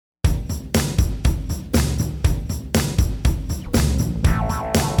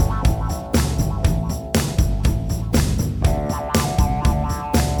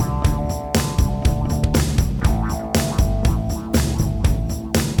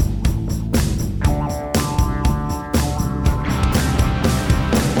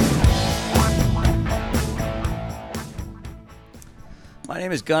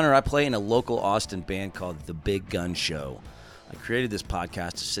name is Gunner. I play in a local Austin band called The Big Gun Show. I created this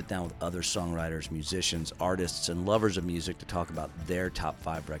podcast to sit down with other songwriters, musicians, artists, and lovers of music to talk about their top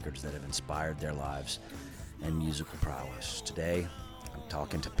 5 records that have inspired their lives and musical prowess. Today, I'm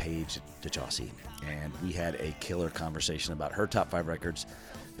talking to Paige DeChaussey, and we had a killer conversation about her top 5 records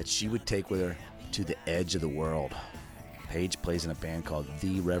that she would take with her to the edge of the world. Paige plays in a band called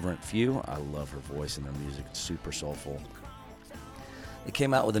The Reverent Few. I love her voice and their music. It's super soulful. They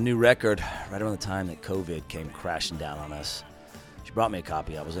came out with a new record right around the time that COVID came crashing down on us. She brought me a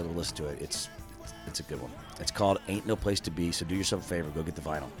copy. I was able to listen to it. It's a good one. It's called Ain't No Place to Be, so do yourself a favor. Go get the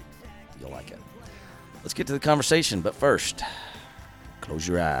vinyl. You'll like it. Let's get to the conversation, but first, close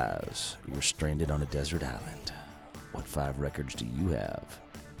your eyes. You're stranded on a desert island. What 5 records do you have?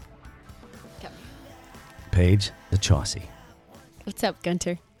 Paige DeChaussey. What's up,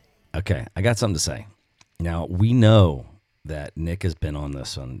 Gunter? Okay, I got something to say. Now, we know that Nick has been on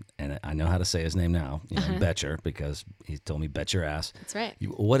this one, and I know how to say his name now, Betcher, because he told me bet your ass. That's right.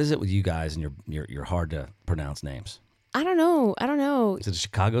 What is it with you guys and your hard to pronounce names? I don't know. Is it a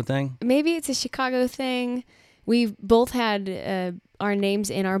Chicago thing? Maybe it's a Chicago thing. We've both had our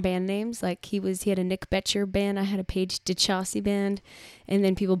names in our band names. Like he had a Nick Betcher band. I had a Paige DeChaussey band, and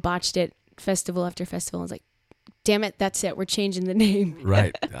then people botched it festival after festival. I was like, damn it, that's it. We're changing the name.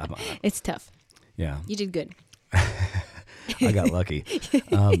 Right. It's tough. Yeah. You did good. I got lucky.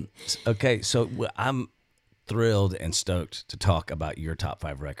 Okay, so I'm thrilled and stoked to talk about your top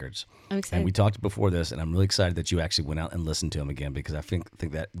 5 records. I'm excited. And we talked before this, and I'm really excited that you actually went out and listened to them again, because I think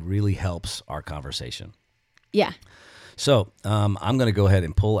that really helps our conversation. Yeah. So I'm going to go ahead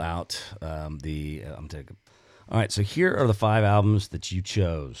and pull out all right, so here are the 5 albums that you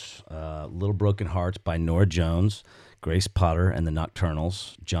chose. Little Broken Hearts by Norah Jones, Grace Potter and the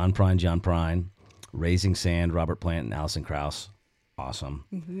Nocturnals, John Prine, Raising Sand, Robert Plant and Alison Krauss. Awesome.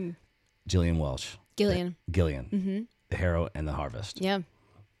 Mm-hmm. Gillian Welch. Gillian. Mm-hmm. The Harrow and the Harvest. Yeah.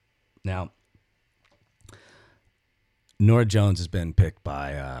 Now, Norah Jones has been picked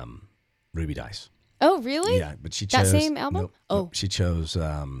by Ruby Dice. Oh, really? Yeah, but she chose... That same album? Nope, she chose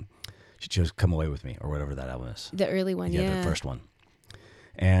Come Away With Me, or whatever that album is. The early one, yeah. The first one.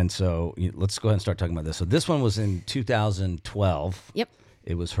 And so let's go ahead and start talking about this. So this one was in 2012. Yep.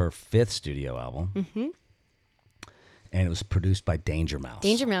 It was her 5th studio album. Mm-hmm. And it was produced by Danger Mouse.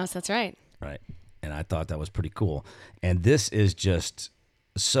 Danger Mouse, that's right. Right. And I thought that was pretty cool. And this is just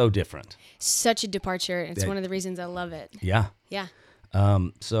so different. Such a departure. It's one of the reasons I love it. Yeah. Yeah.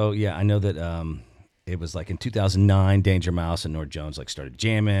 So, yeah, I know that it was like in 2009, Danger Mouse and Norah Jones started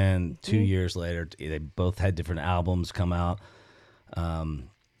jamming. 2 years later, they both had different albums come out. One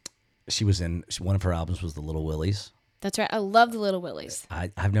of her albums was The Little Willies. That's right. I love the Little Willies.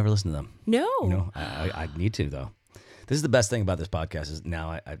 I've never listened to them. No. I need to, though. This is the best thing about this podcast is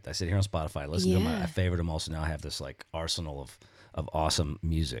now I sit here on Spotify, I listen to them, I favorite them. Also, now I have this arsenal of awesome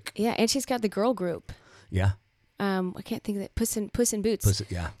music. Yeah, and she's got the girl group. Yeah. I can't think of it. Puss in Boots.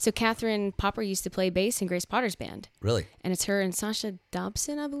 Yeah. So Catherine Popper used to play bass in Grace Potter's band. Really? And it's her and Sasha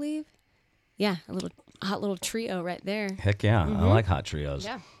Dobson, I believe. Yeah, a hot little trio right there. Heck yeah. Mm-hmm. I like hot trios.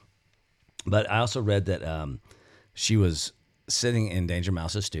 Yeah. But I also read that she was sitting in Danger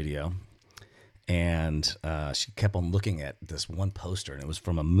Mouse's studio, and she kept on looking at this one poster, and it was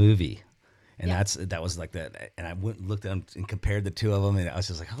from a movie. And that was like that. And I went and looked at them and compared the two of them, and I was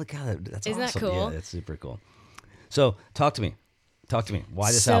just like, "Holy God, that's Isn't awesome!" that cool? Yeah, it's super cool. So talk to me.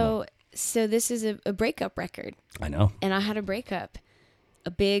 Why this album? So this is a breakup record. I know. And I had a breakup,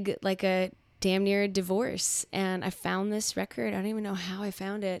 a damn near divorce, and I found this record. I don't even know how I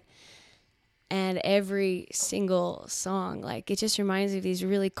found it. And every single song, it just reminds me of these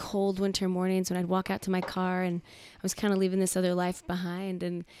really cold winter mornings when I'd walk out to my car and I was kind of leaving this other life behind.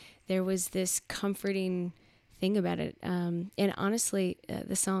 And there was this comforting thing about it. And honestly,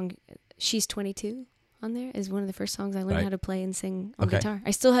 the song She's 22 on there is one of the first songs I learned how to play and sing on guitar.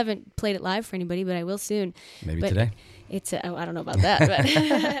 I still haven't played it live for anybody, but I will soon. Maybe today. It's I don't know about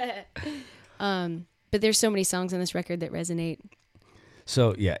that, but there's so many songs on this record that resonate.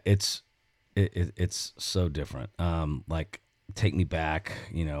 So yeah, it's so different. Take Me Back,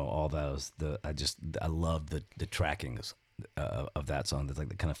 all those. I love the trackings of that song. That's the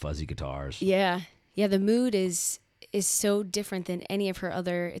kind of fuzzy guitars. Yeah. The mood is so different than any of her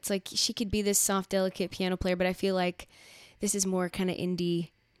other. It's like she could be this soft, delicate piano player, but I feel like this is more kind of indie.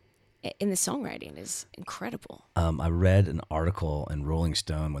 And the songwriting is incredible. I read an article in Rolling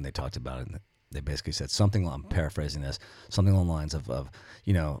Stone when they talked about it. And they basically said something. I'm paraphrasing this. Something along the lines of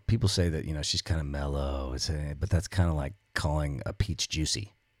people say that she's kind of mellow, but that's kind of like calling a peach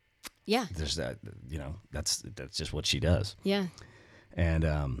juicy. Yeah. There's that. That's just what she does. Yeah.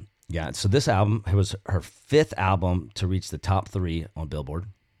 And yeah, so this album, it was her 5th album to reach the top 3 on Billboard.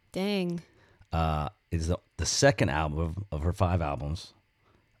 Dang. It is the 2nd album of her 5 albums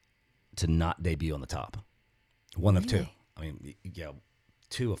to not debut on the top. One of 2. Really? I mean, yeah,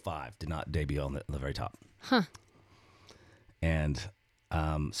 2 of 5 did not debut on the very top. Huh. And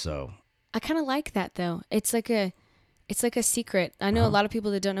so I kind of like that though. It's like a secret. I know a lot of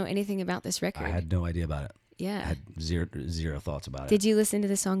people that don't know anything about this record. I had no idea about it. Yeah. I had zero thoughts about it. Did you listen to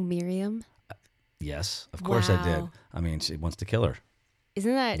the song Miriam? Yes, of course I did. Wow. I mean, she wants to kill her.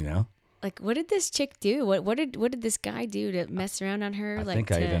 Isn't that You know. like what did this chick do? What did this guy do to mess around on her? I like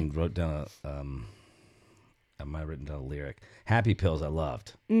think I even wrote down I might have written down a lyric. Happy Pills I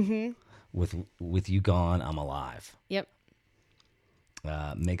loved. Mm-hmm. With you gone, I'm alive. Yep.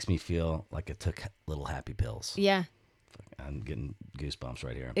 Makes me feel like I took little happy pills. Yeah. I'm getting goosebumps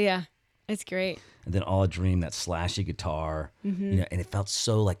right here. Yeah. It's great. And then All a Dream, that slashy guitar, you know, and it felt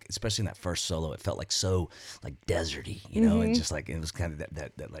so like, especially in that first solo, it felt like so like deserty, you know, and just like it was kind of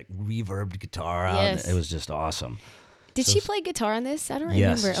that like reverbed guitar out. Yes. And it was just awesome. Did So she play guitar on this? I don't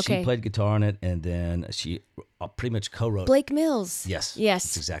Yes, remember. Okay. she played guitar on it, and then she pretty much co-wrote. Blake Mills. Yes, Yes.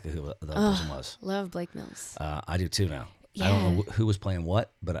 that's exactly who the person was. Love Blake Mills. I do too now. Yeah. I don't know who was playing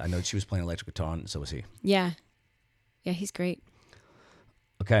what, but I know she was playing electric guitar, and so was he. Yeah. Yeah, he's great.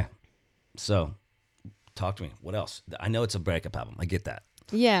 Okay, so talk to me. What else? I know it's a breakup album. I get that.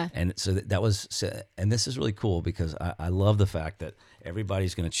 Yeah. And so that was, and this is really cool because I love the fact that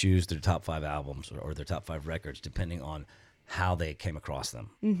everybody's going to choose their top 5 albums or their top 5 records depending on how they came across them.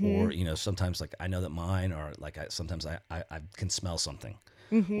 Or, you know, sometimes like I know that mine are like, sometimes I can smell something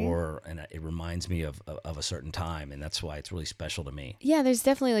and it reminds me of a certain time. And that's why it's really special to me. Yeah, there's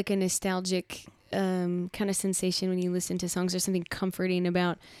definitely like a nostalgic kind of sensation when you listen to songs. There's something comforting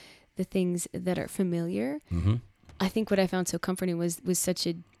about the things that are familiar. Mm-hmm. I think what I found so comforting was such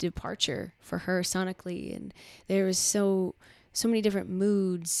a departure for her sonically, and there was so many different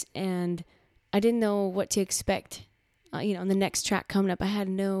moods, and I didn't know what to expect. You know, on the next track coming up, I had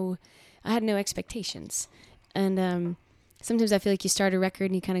no expectations, and sometimes I feel like you start a record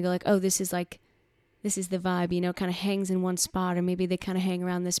and you kind of go like, oh, this is the vibe, you know, kind of hangs in one spot, or maybe they kind of hang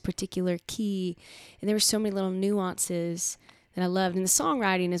around this particular key, and there were so many little nuances that I loved, and the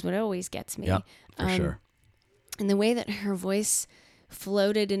songwriting is what always gets me. Yeah, for sure. And the way that her voice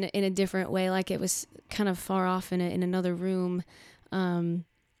floated in a different way, like it was kind of far off in another room.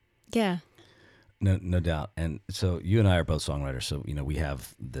 Yeah. No doubt. And so you and I are both songwriters, so you know we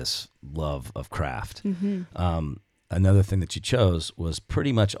have this love of craft. Mm-hmm. Another thing that you chose was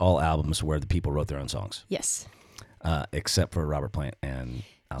pretty much all albums where the people wrote their own songs. Yes. Except for Robert Plant and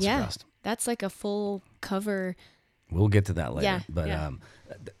Alison Krauss. That's like a full cover. We'll get to that later. Yeah, But yeah.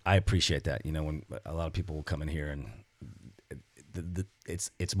 I appreciate that. You know, when a lot of people will come in here and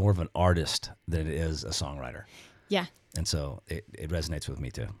it's more of an artist than it is a songwriter. Yeah. And so it resonates with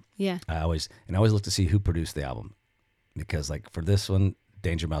me too. Yeah. I always look to see who produced the album, because like for this one,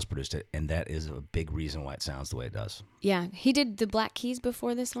 Danger Mouse produced it, and that is a big reason why it sounds the way it does. Yeah. He did the Black Keys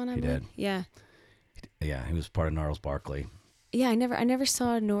before this one, I believe. did. Yeah. Yeah, he was part of Gnarls Barkley. Yeah, I never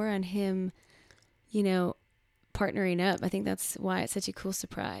saw Nora and him, you know, partnering up. I think that's why it's such a cool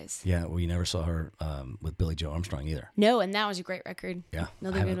surprise. Yeah, well, you never saw her with Billy Joe Armstrong either. No, and that was a great record. Yeah,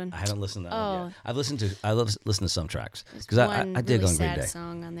 Another good one. I haven't listened to that one Oh. yet. I listen to some tracks There's because one I dig really on Green sad Day.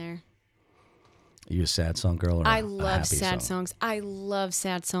 song on there. Are you a sad song girl or I a love happy sad song? songs. I love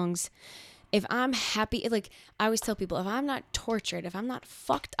sad songs. If I'm happy, like I always tell people, if I'm not tortured, if I'm not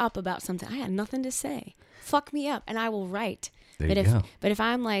fucked up about something, I had nothing to say. Fuck me up, and I will write. There but you if go. but if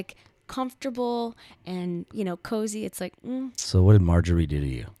I'm like comfortable and cozy, it's like, So what did Marjorie do to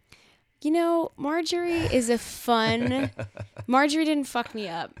you? Marjorie is a fun. Marjorie didn't fuck me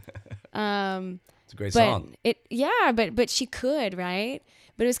up. It's a great But song. but she could, right?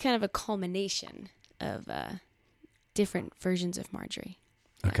 But it was kind of a culmination of different versions of Marjorie.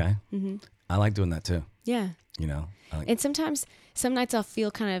 Okay. Mm-hmm. I like doing that too. Yeah. You know, And sometimes, some nights I'll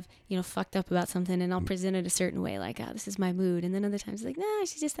feel kind of, fucked up about something, and I'll present it a certain way, like, this is my mood. And then other times, like, nah,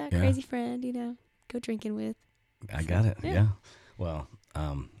 she's just that Yeah. crazy friend, go drinking with. I got it. Yeah. Yeah. Well,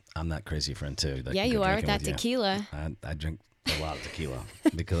 I'm that crazy friend too. Yeah, you are. That tequila. I drink a lot of tequila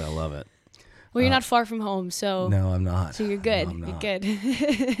because I love it. Well, you're not far from home, so No, I'm not. so you're good. No, I'm You're not.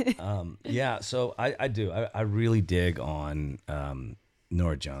 good. Yeah, so I do. I really dig on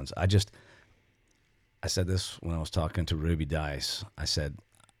Nora Jones. I said this when I was talking to Ruby Dice. I said,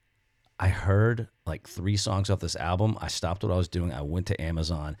 I heard like 3 songs off this album. I stopped what I was doing. I went to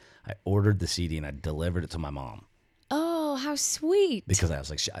Amazon. I ordered the CD and I delivered it to my mom Oh, how sweet. because I was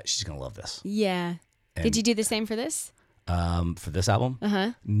like, she's going to love this. Yeah. And Did you do the same for this? For this album?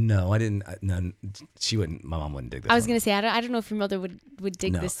 No, I didn't. No, she wouldn't. My mom wouldn't dig this. I was one. going to say, I don't know if your mother would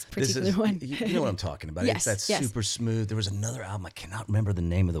dig No, this particular one. You know what I'm talking about. Yes, It's that yes. super smooth. There was another album. I cannot remember the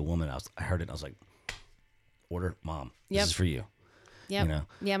name of the woman. I heard it. And I was like, order, Mom. Yep. This is for you. Yeah. You know?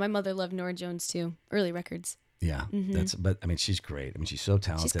 Yeah, my mother loved Nora Jones too. Early records. Yeah. But I mean, she's great. I mean, she's so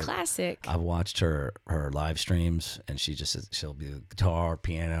talented. She's classic. I've watched her live streams, and she'll be guitar,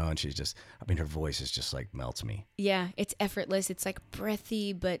 piano, and I mean, her voice is just like melts me. Yeah, it's effortless. It's like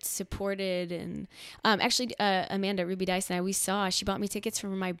breathy but supported. And actually, Amanda Ruby Dice and she bought me tickets for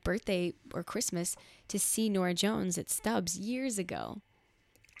my birthday or Christmas to see Nora Jones at Stubbs years ago.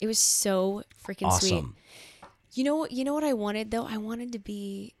 It was so freaking sweet. Awesome. You know what I wanted though? I wanted to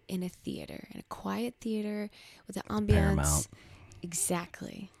be in a theater, in a quiet theater with the ambiance. Paramount.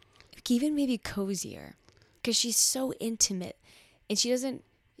 Exactly. Even maybe cozier, because she's so intimate, and she doesn't.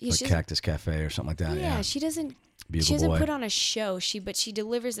 Like Cactus Cafe or something like that. Yeah, she doesn't. Bugle she doesn't Boy. put on a show. But she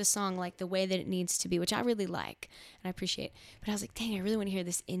delivers the song like the way that it needs to be, which I really like and I appreciate. But I was like, dang, I really want to hear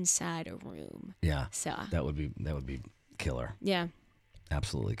this inside a room. Yeah. So That would be killer. yeah.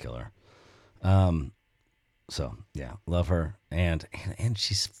 Absolutely killer. So yeah, love her, and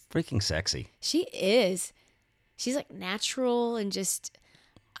she's freaking sexy. She is. She's like natural and just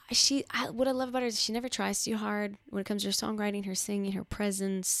what I love about her is she never tries too hard when it comes to her songwriting, her singing, her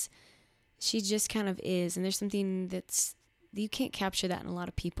presence. She just kind of is, and there's something you can't capture that in a lot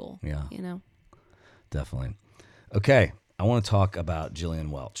of people. Yeah, definitely. Okay, I want to talk about Jillian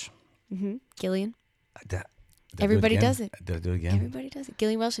Welch. Gillian. Did Everybody does it. Did I do it again? Everybody does it.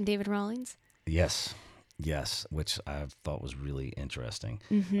 Gillian Welch and David Rawlings. Yes, which I thought was really interesting.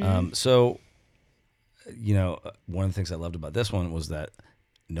 Mm-hmm. So, one of the things I loved about this one was that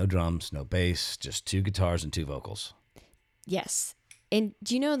no drums, no bass, just 2 guitars and 2 vocals. Yes. And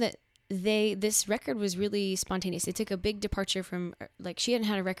do you know that this record was really spontaneous? It took a big departure from, like, she hadn't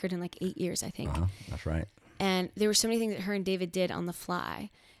had a record in like 8 years, I think. That's right. And there were so many things that her and David did on the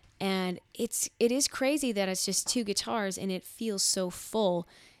fly. And it is crazy that it's just 2 guitars and it feels so full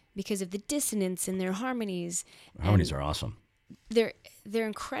because of the dissonance in their harmonies. Harmonies are awesome. They're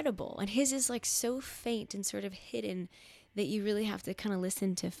incredible. And his is like so faint and sort of hidden that you really have to kind of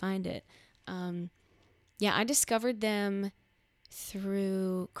listen to find it. I discovered them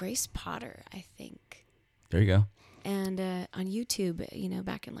through Grace Potter, I think. There you go. And on YouTube,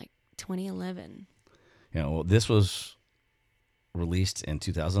 back in like 2011. Yeah, well, this was released in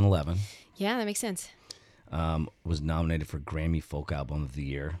 2011. Yeah, that makes sense. Was nominated for Grammy Folk Album of the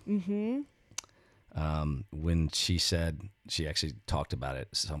Year. Mm-hmm. When she actually talked about it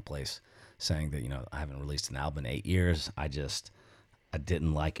someplace, saying that, I haven't released an album in 8 years. I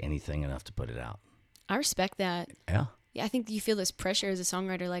didn't like anything enough to put it out. I respect that. Yeah. Yeah, I think you feel this pressure as a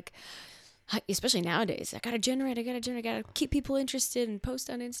songwriter, like, especially nowadays. I gotta generate, I gotta keep people interested and post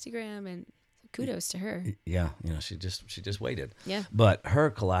on Instagram, and kudos to her. Yeah, she just waited. Yeah. But her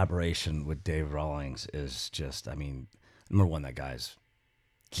collaboration with Dave Rawlings is just, number one, that guy's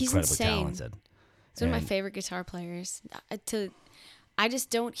He's incredibly insane. talented. He's one of my favorite guitar players. I just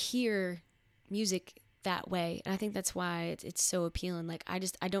don't hear music that way, and I think that's why it's so appealing. Like, I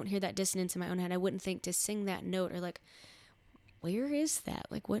don't hear that dissonance in my own head. I wouldn't think to sing that note, or like, where is that?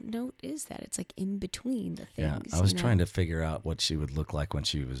 Like, what note is that? It's like in between the things. Yeah, I was trying to figure out what she would look like when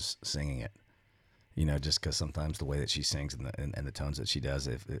she was singing it. Just because sometimes the way that she sings and the tones that she does,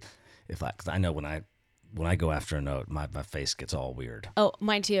 because I know when I go after a note, my face gets all weird. Oh,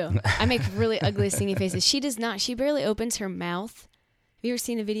 mine too. I make really ugly singing faces. She does not. She barely opens her mouth. Have you ever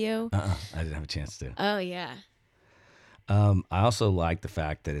seen a video? I didn't have a chance to. Oh, yeah. I also like the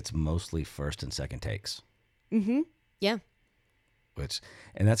fact that it's mostly first and second takes. Mm-hmm. Yeah.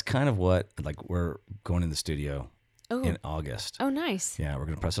 And that's kind of what, like, we're going in the studio in August. Oh, nice. Yeah, we're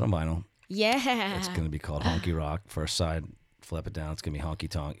going to press it on vinyl. Yeah. It's going to be called Honky Rock. First side, flip it down. It's going to be Honky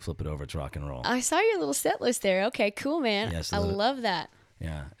Tonk. Flip it over, it's rock and roll. I saw your little set list there. Okay, cool, man. Yes, I love that.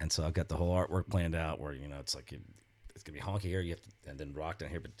 Yeah, and so I've got the whole artwork planned out where, it's like it's going to be honky here, and then rock down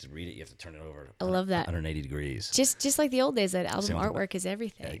here, but to read it, you have to turn it over. I love that. 180 degrees. Just like the old days, that album artwork is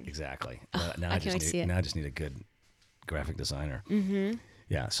everything. Exactly. I can see it. Now I just need a good graphic designer. Mm-hmm.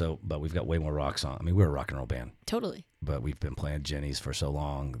 Yeah, but we've got way more rock songs. We're a rock and roll band. Totally. But we've been playing Jenny's for so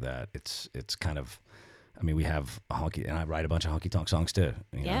long that it's kind of, we have a honky, and I write a bunch of honky tonk songs too.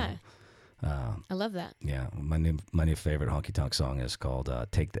 Yeah. I love that. Yeah, my new favorite honky tonk song is called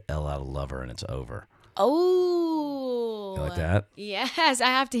 "Take the L Out of Lover and It's Over." Oh, you like that? Yes, I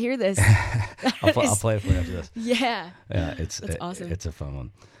have to hear this. I'll play it for you after this. Yeah. Yeah, That's awesome. It's a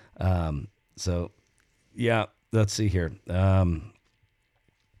fun one. So, yeah, let's see here.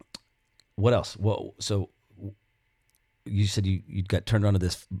 What else? Well, so you said you got turned on to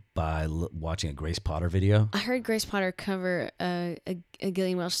this by watching a Grace Potter video. I heard Grace Potter cover a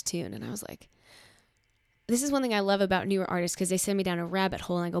Gillian Welch tune, and I was like, this is one thing I love about newer artists, because they send me down a rabbit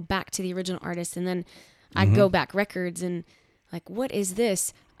hole and I go back to the original artist, and then I go back records and like, what is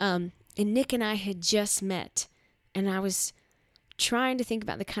this? And Nick and I had just met, and I was trying to think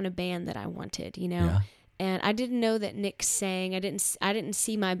about the kind of band that I wanted, Yeah. And I didn't know that Nick sang. I didn't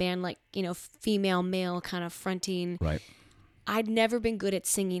see my band like, female, male kind of fronting. Right. I'd never been good at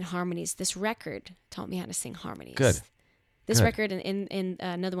singing harmonies. This record taught me how to sing harmonies. Good. This Good. record and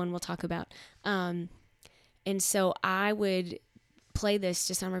another one we'll talk about. And so I would play this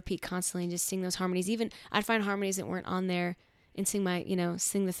just on repeat constantly and just sing those harmonies. Even I'd find harmonies that weren't on there and sing my,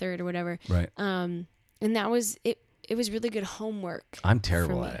 sing the third or whatever. Right. And that was it. It was really good homework. I'm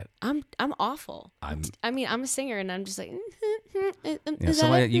terrible at it. I'm awful. I'm a singer, and I'm just like.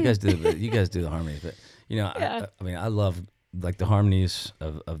 You guys do the harmonies, but Yeah. I love like the harmonies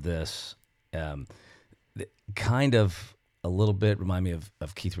of this. Kind of a little bit remind me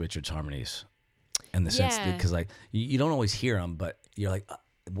of Keith Richards' harmonies, in the sense that, because like you don't always hear them, but you're like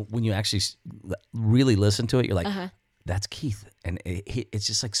when you actually really listen to it, you're like, that's Keith, and it's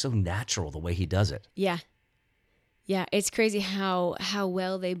just like so natural the way he does it. Yeah. Yeah, it's crazy how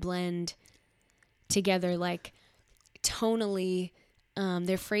well they blend together, like tonally,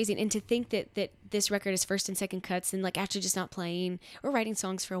 their phrasing, and to think that this record is first and second cuts, and like after just not playing or writing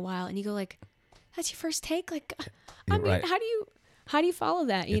songs for a while, and you go like, that's your first take, like, I mean, right. how do you follow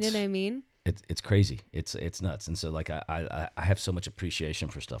that? You know what I mean? It's crazy. It's nuts, and so like I have so much appreciation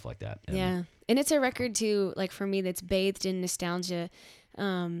for stuff like that. And it's a record too, like for me, that's bathed in nostalgia.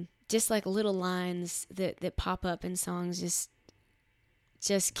 Just like little lines that pop up in songs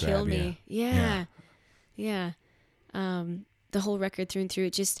just kill me. Yeah. The whole record through and through.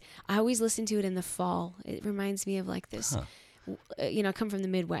 I always listen to it in the fall. It reminds me of like this, I come from the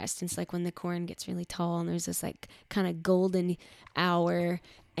Midwest, and it's like when the corn gets really tall and there's this like kind of golden hour,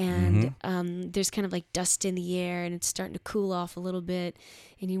 and there's kind of like dust in the air, and it's starting to cool off a little bit,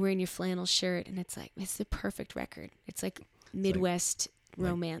 and you're wearing your flannel shirt, and it's the perfect record. It's like Midwest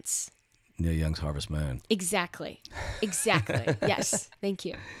romance. Neil Young's Harvest Moon. Exactly. Yes. Thank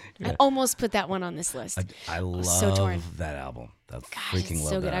you. Yeah. I almost put that one on this list. I love so torn. that album. I freaking love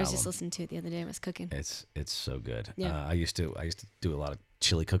so that good. album. I was just listening to it the other day when I was cooking. It's so good. Yeah. I used to do a lot of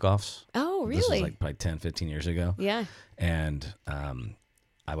chili cook-offs. Oh, really? This was like probably 10, 15 years ago. Yeah. And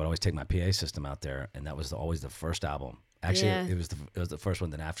I would always take my PA system out there, and that was always the first album. Actually, it was the first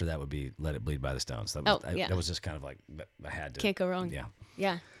one. Then after that would be "Let It Bleed" by the Stones. That was just kind of like I had to. Can't go wrong.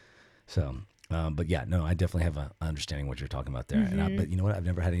 Yeah. So, but yeah, no, I definitely have an understanding what you're talking about there. And but you know what? I've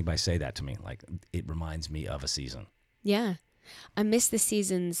never had anybody say that to me. Like, it reminds me of a season. Yeah, I miss the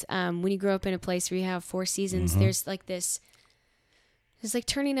seasons. When you grow up in a place where you have 4 seasons, there's like this. There's like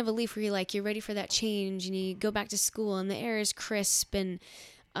turning of a leaf where you're ready for that change, and you go back to school, and the air is crisp, and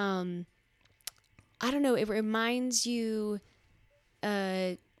I don't know. It reminds you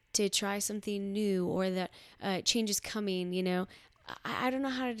to try something new, or that change is coming. I don't know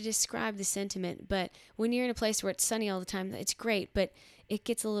how to describe the sentiment, but when you're in a place where it's sunny all the time, it's great, but it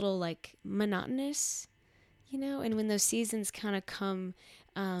gets a little like monotonous, and when those seasons kind of come,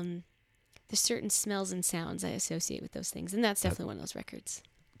 there's certain smells and sounds I associate with those things, and that's definitely one of those records.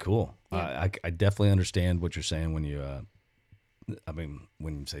 Cool. Yeah. I definitely understand what you're saying when you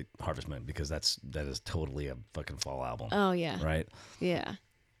when you say Harvest Moon, because that is totally a fucking fall album. Oh yeah. Right. Yeah.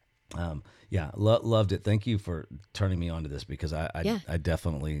 Loved it. Thank you for turning me on to this, because I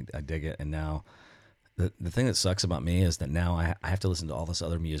definitely dig it. And now the thing that sucks about me is that now I have to listen to all this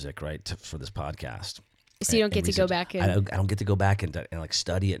other music, right, for this podcast. So you don't get to go back and I don't get to go back and like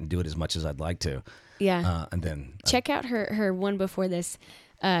study it and do it as much as I'd like to. Yeah. And then check out her one before this,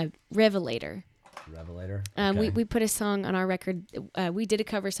 Revelator. Okay. We put a song on our record. We did a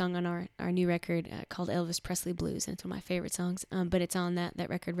cover song on our new record called Elvis Presley Blues, and it's one of my favorite songs. But it's on that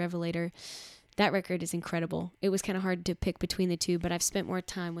record, Revelator. That record is incredible. It was kind of hard to pick between the two, but I've spent more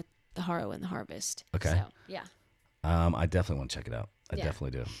time with the Harrow and the Harvest. Okay. So, yeah. I definitely want to check it out. I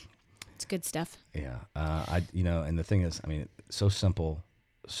definitely do. It's good stuff. Yeah. And the thing is, so simple,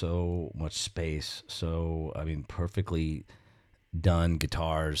 so much space, perfectly done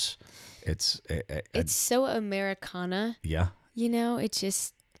guitars. It's so Americana. Yeah.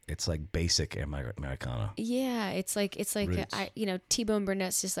 It's like basic Americana. Yeah, it's like T-Bone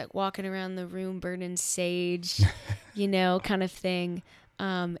Burnett's just like walking around the room burning sage, kind of thing.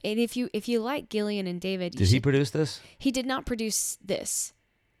 And if you like Gillian and David, did he produce this? He did not produce this.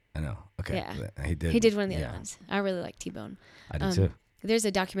 I know. Okay. Yeah. He did. He did one of the other ones. I really like T-Bone. I did too. There's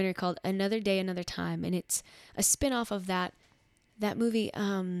a documentary called Another Day, Another Time, and it's a spin-off of that movie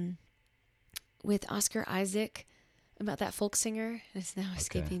with Oscar Isaac about that folk singer. It's now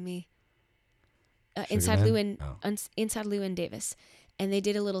escaping me. Inside Llewyn Davis. And they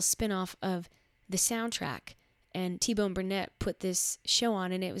did a little spin-off of the soundtrack, and T-Bone Burnett put this show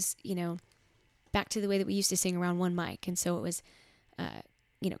on, and it was, back to the way that we used to sing around one mic. And so it was,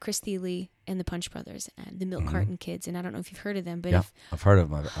 Chris Thiele and the Punch Brothers and the Milk Carton Kids. And I don't know if you've heard of them, but I've heard of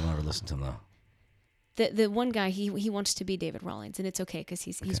them. I've never listened to them though. The one guy, he wants to be David Rawlings, and it's okay because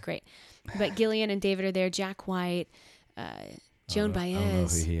he's great. But Gillian and David are there, Jack White, Joan Baez. I don't know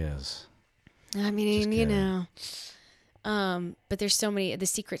who he is. I mean, but there's so many, the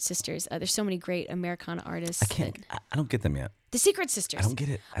Secret Sisters. There's so many great Americana artists. I don't get them yet. The Secret Sisters. I don't get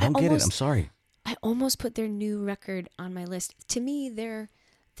it. I don't get it. I'm sorry. I almost put their new record on my list. To me, they're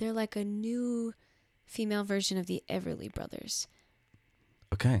like a new female version of the Everly Brothers.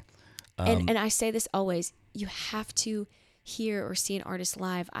 Okay. And I say this always, you have to hear or see an artist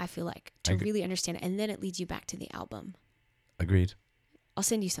live, I feel like, to really understand it. And then it leads you back to the album. Agreed. I'll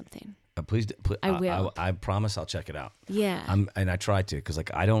send you something. Please, I will. I promise I'll check it out. Yeah. And I try to, because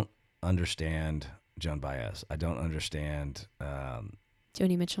I don't understand Joan Baez. I don't understand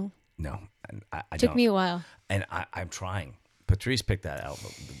Joni Mitchell. No, I Took don't. me a while. And I'm trying. Patrice picked that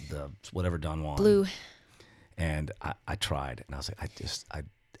album, the whatever Don Juan. Blue. And I tried, and I was like,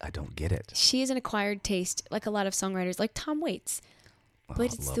 I don't get it. She is an acquired taste, like a lot of songwriters, like Tom Waits.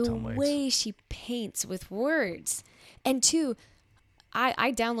 But it's the way she paints with words. And two,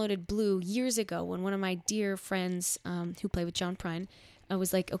 I downloaded Blue years ago when one of my dear friends who played with John Prine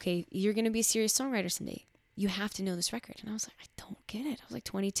was like, okay, you're going to be a serious songwriter someday. You have to know this record. And I was like, I don't get it. I was like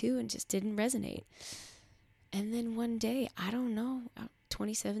 22 and just didn't resonate. And then one day, I don't know,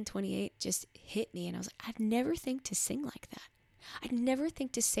 27, 28, just hit me. And I was like, I'd never think to sing like that. I'd never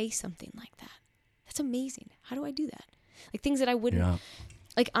think to say something like that. That's amazing. How do I do that? Like things that I wouldn't,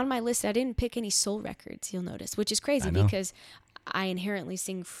 like on my list, I didn't pick any soul records, you'll notice, which is crazy because I inherently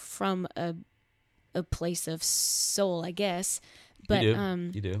sing from a place of soul, I guess. But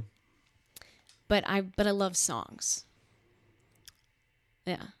you do. But I love songs.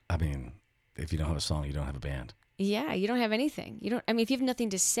 Yeah. I mean, if you don't have a song, you don't have a band. Yeah, you don't have anything. If you have nothing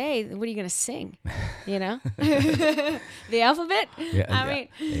to say, then what are you going to sing? You know? The alphabet? Yeah, I mean,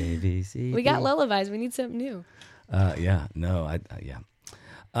 A, B, C, we got lullabies. We need something new. Yeah. No,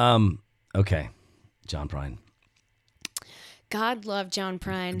 okay. John Prine. God love John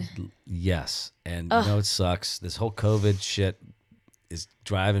Prine. Yes. And it sucks. This whole COVID shit is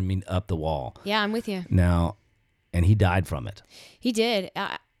driving me up the wall. Yeah, I'm with you. Now, and he died from it. He did.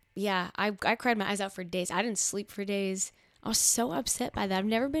 Yeah, I cried my eyes out for days. I didn't sleep for days. I was so upset by that. I've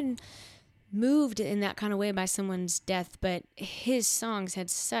never been moved in that kind of way by someone's death, but his songs had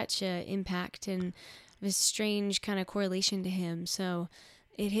such an impact and this strange kind of correlation to him. So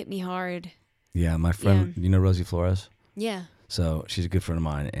it hit me hard. Yeah, my friend, you know Rosie Flores? Yeah. So she's a good friend of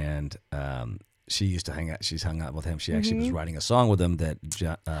mine, and she used to hang out. She's hung out with him. She actually was writing a song with him that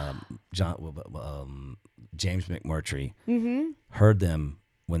James McMurtry heard them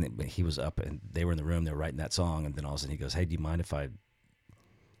when he was up, and they were in the room. They were writing that song, and then all of a sudden he goes, "Hey, do you mind if I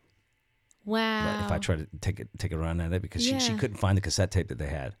try to take a run at it?" Because she couldn't find the cassette tape that they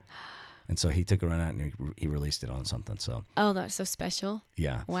had, and so he took a run at it and he released it on something. So that's so special.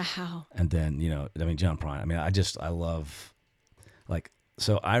 Yeah. Wow. And then John Prine. I mean, I love, like,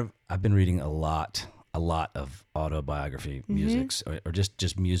 so I've been reading a lot of autobiography music, or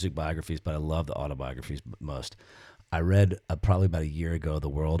just music biographies, but I love the autobiographies most. I read probably about a year ago The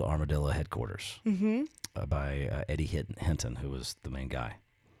World Armadillo Headquarters by Eddie Hinton, who was the main guy.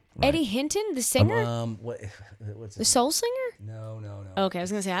 Right? Eddie Hinton, the singer? What's the soul singer? No. Okay, I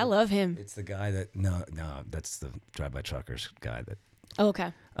was going to say, I love him. It's the guy that, no, that's the Drive By Truckers guy.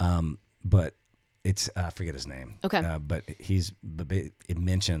 Okay. But it's, I forget his name. Okay. But it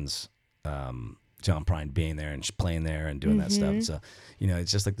mentions John Prine being there and playing there and doing that stuff. And so,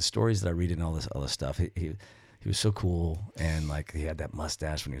 it's just like the stories that I read and all this other stuff. He was so cool, and like he had that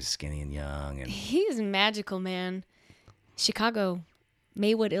mustache when he was skinny and young. And he's magical, man. Chicago,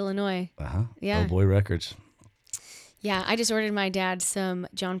 Maywood, Illinois. Yeah. Oh Boy Records. Yeah, I just ordered my dad some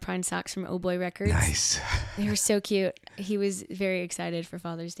John Prine socks from Oh Boy Records. Nice. They were so cute. He was very excited for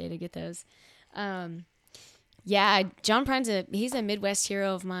Father's Day to get those. Yeah, John Prine's he's a Midwest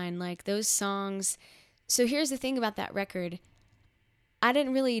hero of mine. Like those songs. So here's the thing about that record. I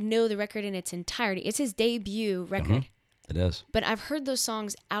didn't really know the record in its entirety. It's his debut record. It is. But I've heard those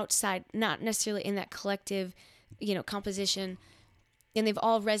songs outside, not necessarily in that collective, composition. and they've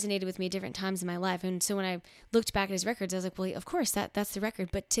all resonated with me at different times in my life. And so when I looked back at his records, I was like, well, of course that's the record.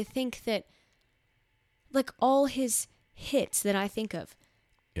 But to think that like all his hits that I think of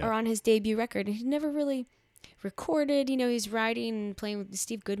are on his debut record, and he never really recorded, he's writing and playing with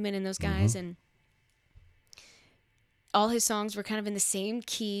Steve Goodman and those guys, and all his songs were kind of in the same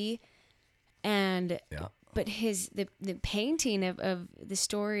key, and but the painting of the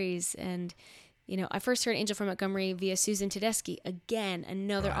stories, and I first heard Angel from Montgomery via Susan Tedeschi, again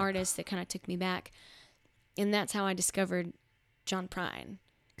another artist that kind of took me back, and that's how I discovered John Prine.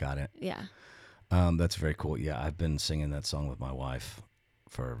 Got it. Yeah. That's very cool. Yeah, I've been singing that song with my wife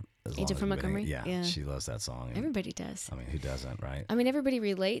for as long Angel as from we've been Montgomery? hanging. Yeah. She loves that song. And, Everybody does. I mean, who doesn't, right? I mean, everybody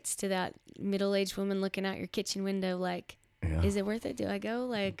relates to that middle-aged woman looking out your kitchen window like, is it worth it? Do I go?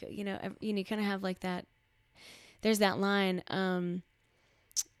 Like, you kind of have like that. There's that line.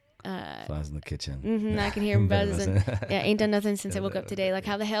 Flies in the kitchen. Mm-hmm, I can hear him buzzing. Yeah, ain't done nothing since I woke up today. Like,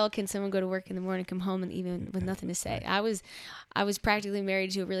 how the hell can someone go to work in the morning, come home, and even with nothing to say? I was practically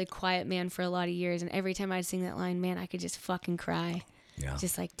married to a really quiet man for a lot of years, and every time I'd sing that line, man, I could just fucking cry. Yeah.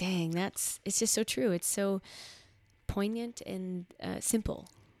 Just like, dang, it's just so true. It's so poignant and simple.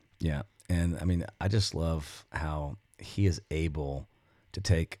 Yeah. And I mean, I just love how he is able to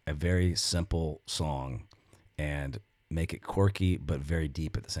take a very simple song and make it quirky, but very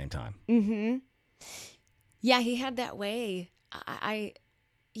deep at the same time. Mm-hmm. Yeah, he had that way. I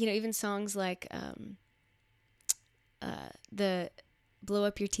even songs like the Blow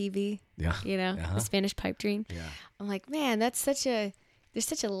Up Your TV, the Spanish Pipe Dream. Yeah. I'm like, man, there's such a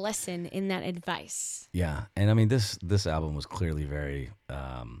lesson in that advice. Yeah. And I mean, this album was clearly very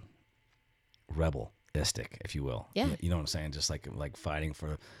rebel-istic, if you will. Yeah. You know what I'm saying? Just like fighting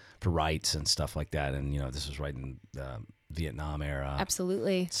for rights and stuff like that. And, this was right in the Vietnam era.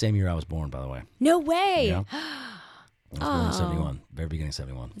 Absolutely. Same year I was born, by the way. No way. Yeah. I was born in 71, very beginning of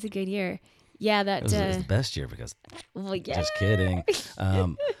 71. It's a good year. Yeah, that... It was the best year because... Well, yeah. Just kidding.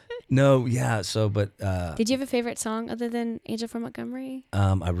 No, yeah, so, but... Did you have a favorite song other than Angel from Montgomery?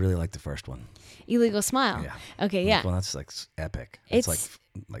 I really like the first one. Illegal Smile. Yeah. Okay, yeah. Well, that's like epic. It's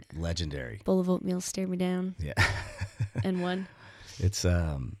like legendary. Bowl of oatmeal stared me down. Yeah. And one. It's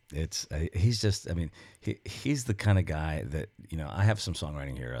he's just, I mean, he's the kind of guy that, I have some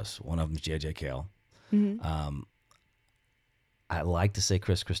songwriting heroes. One of them is J.J. Cale. Mm-hmm. I like to say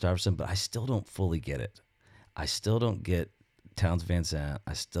Chris Christopherson, but I still don't fully get it. I still don't get Townes Van Zandt.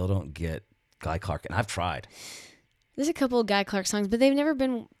 I still don't get Guy Clark, and I've tried. There's a couple of Guy Clark songs, but they've never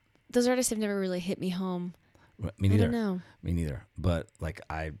been, those artists have never really hit me home. Me neither. I don't know. Me neither. But like,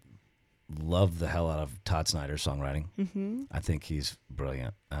 I love the hell out of Todd Snider's songwriting. Mm-hmm. I think he's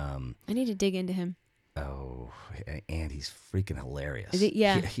brilliant. I need to dig into him. Oh, and he's freaking hilarious.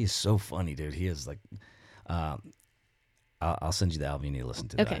 Yeah. He is so funny, dude. He is like, I'll send you the album. You need to listen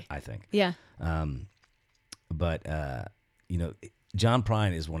to that, I think. Yeah. But John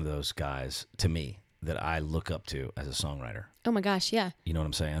Prine is one of those guys, to me, that I look up to as a songwriter. Oh my gosh, yeah. You know what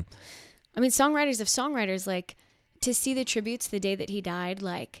I'm saying? I mean, songwriters of songwriters, like, to see the tributes the day that he died,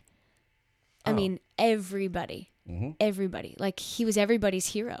 like, I mean, everybody, like, he was everybody's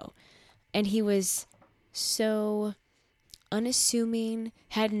hero. And he was so unassuming,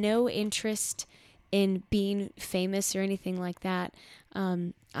 had no interest in being famous or anything like that.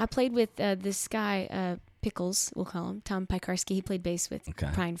 I played with this guy, Pickles, we'll call him, Tom Piekarski. He played bass with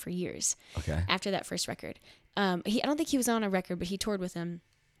Prine for years. Okay. After that first record. I don't think he was on a record, but he toured with him.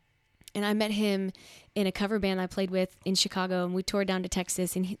 And I met him in a cover band I played with in Chicago, and we toured down to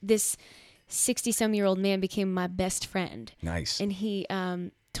Texas. And this 60-some-year-old man became my best friend. Nice. And he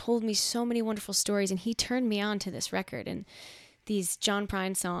told me so many wonderful stories, and he turned me on to this record and these John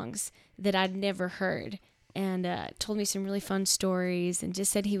Prine songs that I'd never heard, and told me some really fun stories, and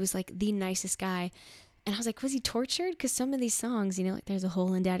just said he was like the nicest guy. And I was like, was he tortured? Because some of these songs, like There's a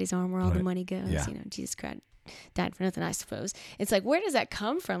Hole in Daddy's Arm Where All the Money Goes, Jesus Christ died for nothing, I suppose. It's like, where does that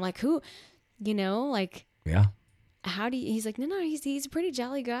come from? Like, who, like, yeah. How do you, he's like, no, he's a pretty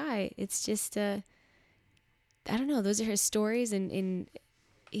jolly guy. It's just, I don't know. Those are his stories, and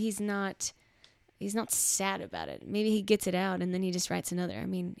he's not sad about it. Maybe he gets it out and then he just writes another. I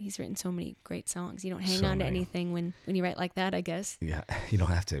mean, he's written so many great songs. You don't hang on to anything when you write like that, I guess. Yeah, you don't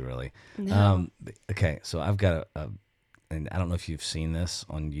have to really. No. Okay, so I've got and I don't know if you've seen this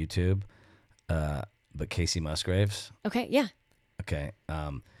on YouTube, but Casey Musgraves. Okay, yeah. Okay,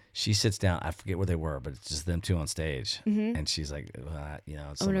 she sits down. I forget where they were, but it's just them two on stage, and she's like,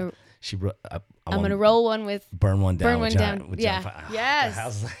 it's I'm gonna roll one with burn one down. Yeah.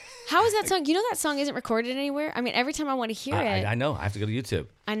 Yes. How is that song? That song isn't recorded anywhere. I mean, every time I want to hear it, I know I have to go to YouTube.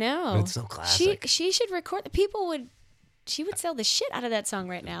 I know. But it's so classic. She should record. People would she would sell the shit out of that song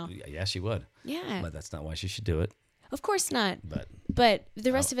right now. Yeah, she would. Yeah. But that's not why she should do it. Of course not. But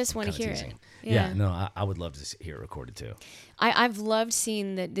the rest of us I'm want to kinda hear teasing. it. Yeah, no, I would love to hear it recorded too. I've loved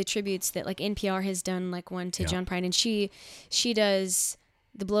seeing the tributes that like NPR has done, like one to Yeah. John Prine, and she does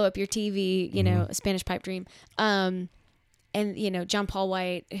the Blow Up Your TV, you know, a Spanish Pipe Dream. And you know, John Paul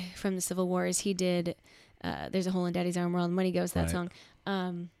White from the Civil Wars, he did There's a Hole in Daddy's Arm World, Money Goes, that Right.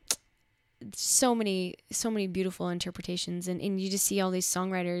 song. So many beautiful interpretations, and you just see all these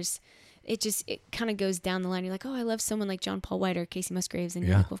songwriters. It kind of goes down the line. You're like, oh, I love someone like John Paul White or Casey Musgraves, and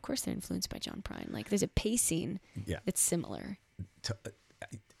you're Yeah. like, well, of course they're influenced by John Prine. Like, there's a pacing Yeah. that's similar.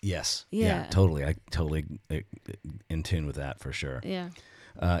 Yes. Yeah. Totally. I totally in tune with that for sure. Yeah.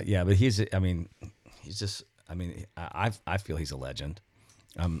 Yeah, but he's just. I feel he's a legend.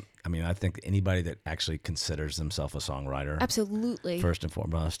 I think anybody that actually considers themselves a songwriter, Absolutely. first and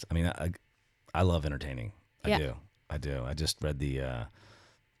foremost. I love entertaining. Yeah. I do. I just read the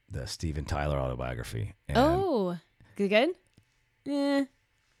Steven Tyler autobiography. And Oh, good. Yeah.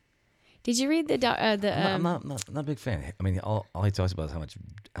 Did you read I'm not a big fan. I mean, all he talks about is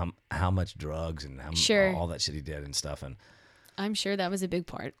how much drugs and Sure. all that shit he did and stuff. And I'm sure that was a big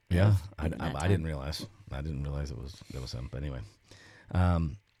part. yeah, I that didn't realize. I didn't realize it was him. But anyway,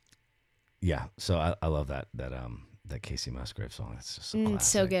 yeah. So I love that Casey Musgrave song. It's just a classic.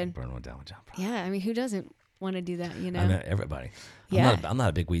 so good. Burn One Down with John Prine. Yeah, I mean, who doesn't want to do that, you know? I know everybody. Yeah. I'm not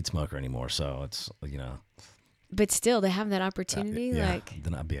a big weed smoker anymore, so it's But still, to have that opportunity, yeah. like,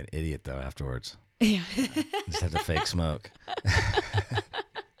 Then I'd be an idiot though afterwards. yeah. Just have to fake smoke.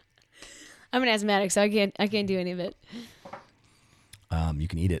 I'm an asthmatic, so I can't do any of it. You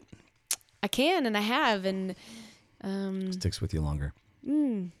can eat it. I can, and I have, and Sticks with you longer.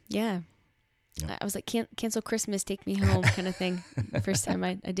 yeah. Yeah. I was like, cancel Christmas, take me home, kind of thing. First time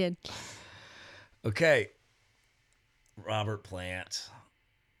I did. Okay. Robert Plant.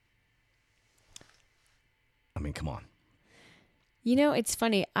 I mean, come on. You know, it's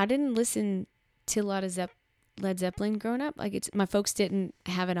funny. I didn't listen to a lot of Led Zeppelin growing up. Like, my folks didn't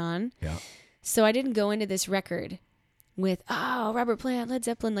have it on. Yeah. So I didn't go into this record with, oh, Robert Plant, Led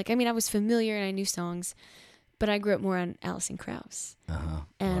Zeppelin. Like, I mean, I was familiar and I knew songs, but I grew up more on Alison Krauss. Uh-huh.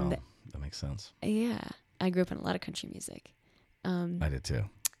 And Wow. That makes sense. yeah, I grew up in a lot of country music. I did too.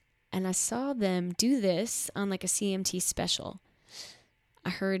 And I saw them do this on like a CMT special. I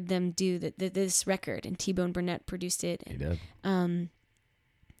heard them do this record, and T-Bone Burnett produced it. He did. Jay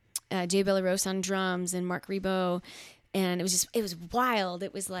Bellerose on drums and Mark Ribot. And it was wild.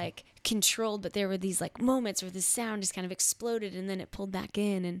 It was like controlled, but there were these like moments where the sound just kind of exploded and then it pulled back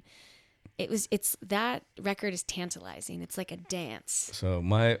in. And that record is tantalizing. It's like a dance. So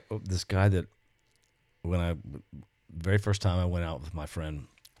this guy that very first time I went out with my friend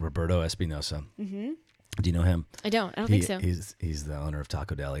Roberto Espinosa. Mm-hmm. Do you know him? I don't think so. He's the owner of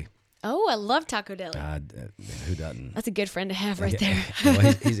Taco Deli. Oh, I love Taco Deli. Who doesn't? That's a good friend to have right there.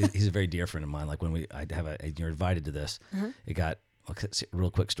 Well, he's a very dear friend of mine. Like when you're invited to this, it got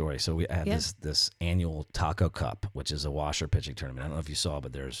real quick story. So we had this annual Taco Cup, which is a washer pitching tournament. I don't know if you saw,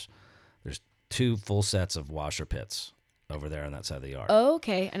 but there's 2 full sets of washer pits over there on that side of the yard. Oh,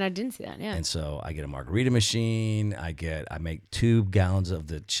 okay. And I didn't see that. Yeah. And so I get a margarita machine. I make 2 gallons of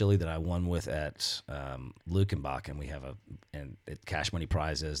the chili that I won with at Lukenbach, and we have cash money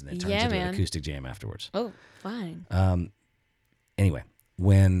prizes, and it turns into an acoustic jam afterwards. Oh, fine. Anyway,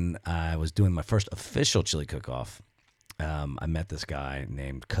 when I was doing my first official chili cook-off, I met this guy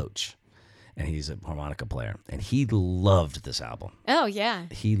named Coach, and he's a harmonica player, and he loved this album. Oh, yeah.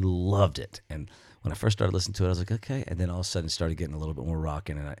 He loved it, and when I first started listening to it, I was like, okay. And then all of a sudden, it started getting a little bit more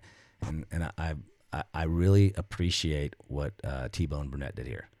rocking, and I really appreciate what T-Bone Burnett did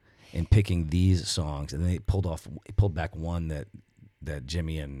here in picking these songs, and then he pulled back one that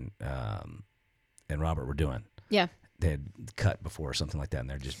Jimmy and Robert were doing. Yeah. They had cut before or something like that, and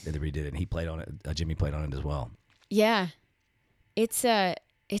they redid it, and he played on it. Jimmy played on it as well. Yeah. It's a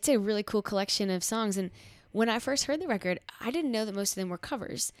really cool collection of songs, and when I first heard the record, I didn't know that most of them were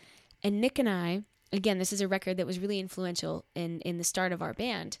covers. And Nick and I, again, this is a record that was really influential in the start of our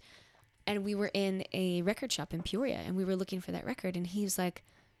band. And we were in a record shop in Peoria, and we were looking for that record. And he was like,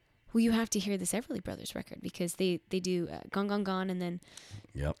 well, you have to hear this Everly Brothers record, because they do Gone, Gone, Gone, and then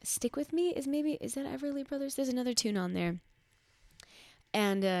Stick With Me is that Everly Brothers? There's another tune on there.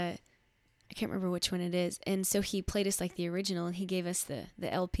 And I can't remember which one it is. And so he played us like the original, and he gave us the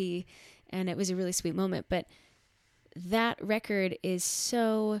LP, and it was a really sweet moment. But that record is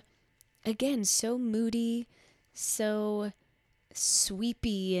so moody, so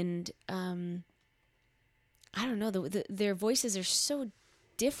sweepy, and I don't know, their voices are so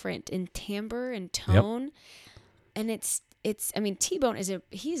different in timbre and tone. and it's I mean, T-Bone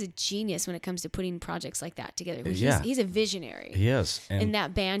he's a genius when it comes to putting projects like that together. Yeah. He's a visionary. He is. In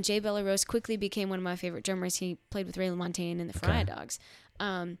that band, Jay Bellarose quickly became one of my favorite drummers. He played with Ray LaMontagne and the Friar Dogs.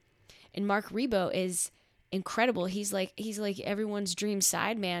 And Mark Rebo is incredible. He's like everyone's dream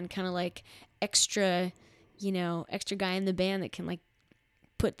sideman, kind of like extra guy in the band that can like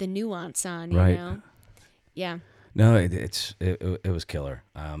put the nuance on, you know? Yeah. No, it was killer.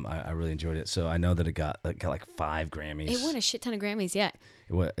 I really enjoyed it. So I know that it got like 5 Grammys. It won a shit ton of Grammys, yeah.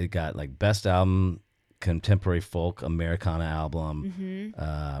 It got like Best Album, Contemporary Folk Americana Album,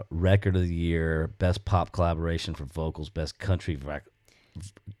 Record of the Year, Best Pop Collaboration for Vocals, Best Country for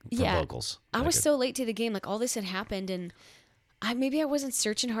Vocals. I was so late to the game. Like all this had happened, and maybe I wasn't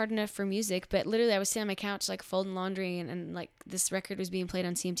searching hard enough for music, but literally I was sitting on my couch like folding laundry, and like this record was being played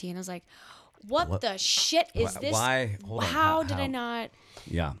on CMT, and I was like, what the shit is this? Why? Hold on. How did I not?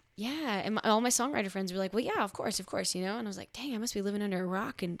 Yeah. Yeah. And all my songwriter friends were like, well, yeah, of course, you know? And I was like, dang, I must be living under a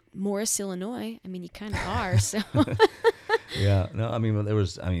rock in Morris, Illinois. I mean, you kind of are, so. Yeah. No, I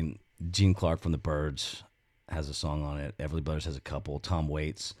mean, Gene Clark from the Byrds has a song on it. Everly Brothers has a couple. Tom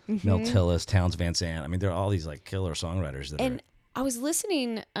Waits, Mel Tillis, Townes Van Sant. I mean, there are all these like killer songwriters I was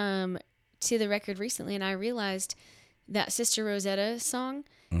listening to the record recently, and I realized that Sister Rosetta song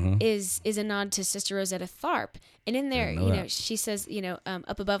is a nod to Sister Rosetta Tharpe. And in there, she says,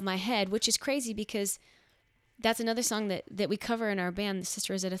 Up Above My Head, which is crazy because that's another song that we cover in our band,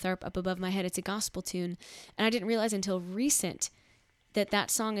 Sister Rosetta Tharpe, Up Above My Head. It's a gospel tune. And I didn't realize until recent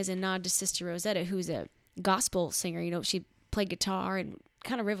that song is a nod to Sister Rosetta, who's a gospel singer. She played guitar and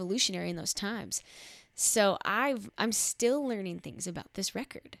kind of revolutionary in those times. So I'm still learning things about this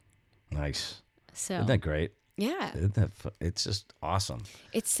record. Nice. So isn't that great? Yeah. It's just awesome.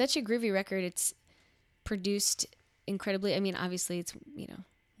 It's such a groovy record. It's produced incredibly. I mean, obviously it's,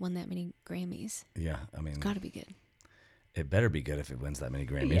 won that many Grammys. Yeah. I mean, it's got to be good. It better be good if it wins that many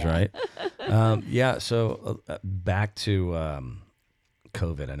Grammys, right? So back to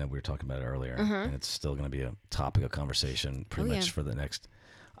COVID. I know we were talking about it earlier, and it's still going to be a topic of conversation pretty much for the next.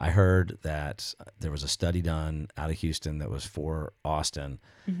 I heard that there was a study done out of Houston that was for Austin,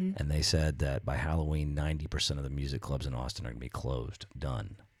 and they said that by Halloween, 90% of the music clubs in Austin are going to be closed,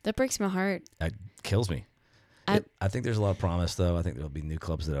 done. That breaks my heart. It kills me. I think there's a lot of promise, though. I think there'll be new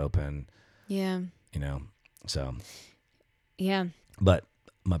clubs that open. Yeah. So. Yeah. But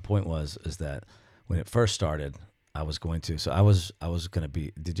my point is that when it first started, I was going to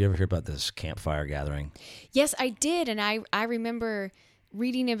be. Did you ever hear about this campfire gathering? Yes, I did, and I remember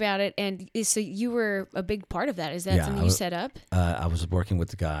reading about it, and so you were a big part of that. Is that something you set up? I was working with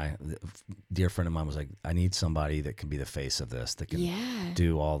the guy. A dear friend of mine was like, I need somebody that can be the face of this, that can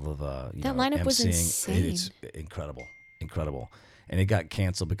do all of the that lineup was insane. It's incredible. And it got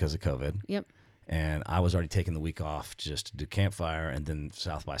canceled because of COVID. Yep. And I was already taking the week off just to do campfire and then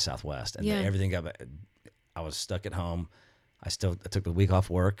South by Southwest, and then everything got. I was stuck at home. I took the week off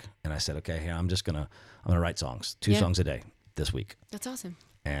work, and I said, okay, hey, I'm gonna write songs, 2 songs a day this week. That's awesome.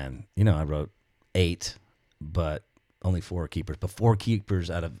 And I wrote 8, but only 4 keepers. But 4 keepers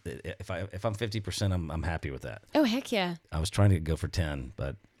out of if I'm 50%, I'm happy with that. Oh heck yeah! I was trying to go for 10,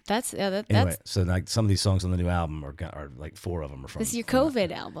 but that's anyway. So like some of these songs on the new album are like 4 of them are from. This is your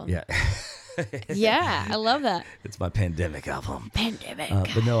COVID album. Yeah. Yeah, I love that. It's my pandemic album. Pandemic.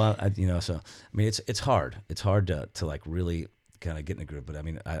 But no, so I mean, it's hard. It's hard to like really kind of get in a groove. But I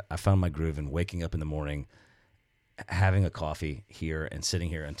mean, I found my groove in waking up in the morning, having a coffee here and sitting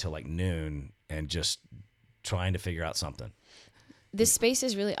here until like noon and just trying to figure out something. This space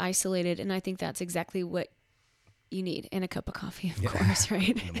is really isolated, and I think that's exactly what you need. And a cup of coffee, of course, right?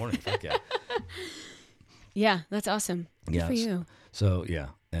 In the morning, fuck yeah. Yeah, that's awesome. Good for you. So yeah,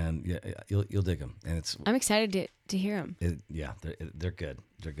 and you'll dig them, and I'm excited to hear them. They're good.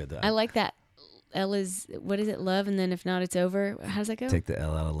 They're good. I like that. L is, what is it? Love, and then if not, it's over. How does that go? Take the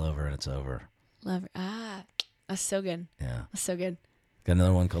L out of lover, and it's over. Lover. That's so good. Yeah, that's so good. Got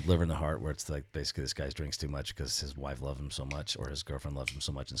another one called Liver in the Heart, where it's like basically this guy drinks too much because his wife loves him so much, or his girlfriend loves him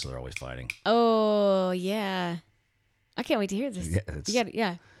so much, and so they're always fighting. Oh yeah, I can't wait to hear this.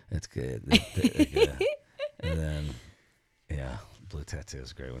 Yeah, it's good. They're good. And then, Blue Tattoo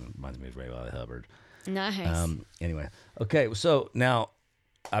is a great one. Reminds me of Ray Wiley Hubbard. Nice. Anyway, okay. So now,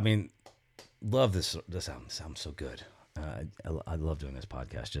 I mean, love this album. This album's so good. I love doing this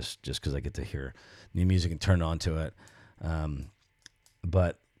podcast just because I get to hear new music and turn on to it.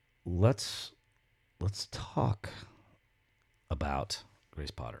 But let's talk about Grace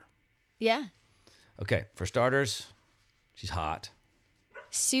Potter. Yeah. Okay. For starters, she's hot.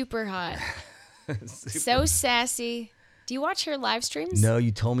 Super hot. So sassy. Do you watch her live streams? No,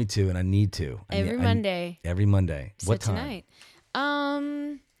 you told me to, and I need to. Every Monday. Every Monday. So What time?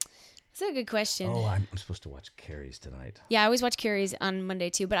 tonight. That's a good question. Oh, I'm supposed to watch Carrie's tonight. Yeah, I always watch Carrie's on Monday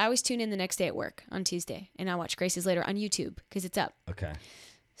too, but I always tune in the next day at work on Tuesday, and I watch Grace's later on YouTube because it's up. Okay.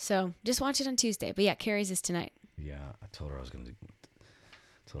 So just watch it on Tuesday. But yeah, Carrie's is tonight. Yeah, I told her I was gonna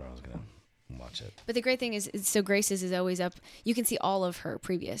watch it. But the great thing is so Grace's is always up. You can see all of her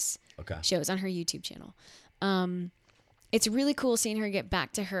previous Okay. shows on her YouTube channel. It's really cool seeing her get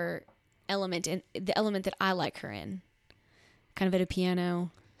back to her element and the element that I like her in, kind of at a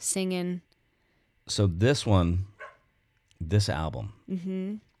piano, singing. So this album,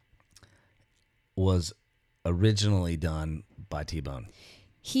 was originally done by T-Bone.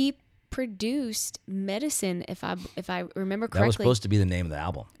 He produced Medicine, if I remember correctly. That was supposed to be the name of the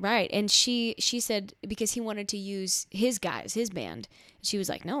album. Right. And she said because he wanted to use his guys, his band. She was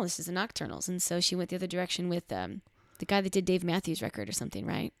like, no, this is the Nocturnals. And so she went the other direction with the guy that did Dave Matthews Record or something,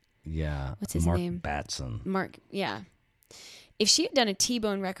 right? Yeah. What's his Mark name? Batson. Mark, yeah. If she had done a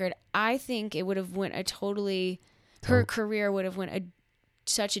T-Bone record, I think it would have went her career would have went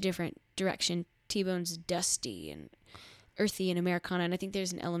such a different direction. T-Bone's dusty and earthy and Americana, and I think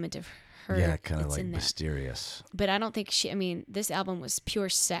there's an element of her. Yeah, kind of that's like in that. mysterious. But I don't think this album was pure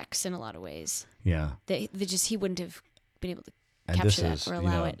sex in a lot of ways. Yeah. That he wouldn't have been able to And capture this that is, or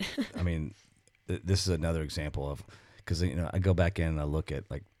allow it. I mean, this is another example of, because I go back in and I look at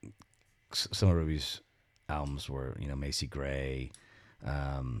like some of Ruby's albums were Macy Gray,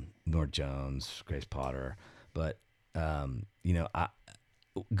 Norah Jones, Grace Potter, but when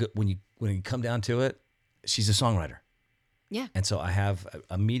you come down to it, she's a songwriter. Yeah. And so I have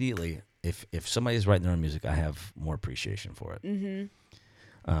immediately, if somebody's writing their own music, I have more appreciation for it.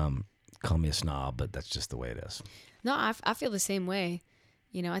 Mm-hmm. Call me a snob, but that's just the way it is. No, I feel the same way.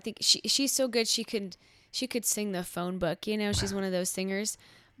 I think she's so good. She could sing the phone book. She's one of those singers.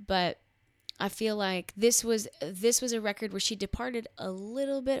 But I feel like this was a record where she departed a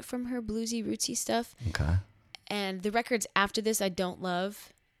little bit from her bluesy, rootsy stuff. Okay. And the records after this, I don't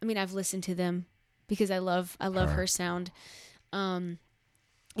love. I mean, I've listened to them because I love her sound. And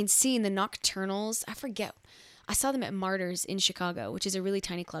seeing the Nocturnals, I forget. I saw them at Martyrs in Chicago, which is a really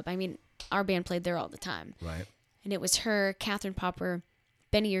tiny club. I mean, our band played there all the time. Right. And it was her, Catherine Popper,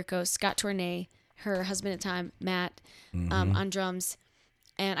 Benny Yurko, Scott Tournay, her husband at the time, Matt, on drums.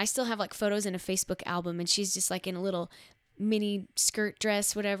 And I still have like photos in a Facebook album, and she's just like in a little mini skirt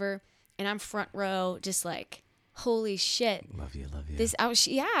dress, whatever. And I'm front row, just like, holy shit. Love you.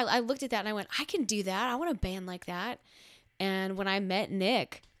 I looked at that and I went, I can do that. I want a band like that. And when I met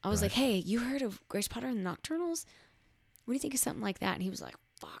Nick, I was like, hey, you heard of Grace Potter and the Nocturnals? What do you think of something like that? And he was like,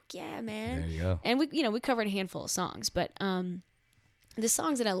 fuck yeah, man. There you go. And we covered a handful of songs, but the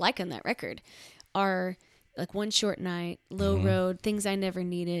songs that I like on that record are like One Short Night, Low Road, Things I Never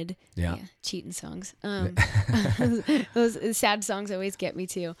Needed. Yeah. Cheating songs. Those sad songs always get me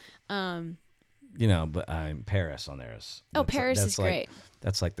too. But Paris on there is. Paris is great.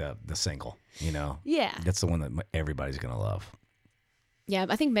 That's like the single, Yeah. That's the one that everybody's going to love. Yeah,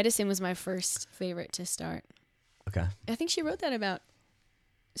 I think Medicine was my first favorite to start. Okay. I think she wrote that about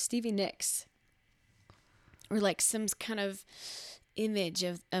Stevie Nicks. Or like some kind of image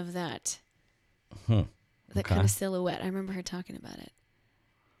of that. That kind of silhouette. I remember her talking about it.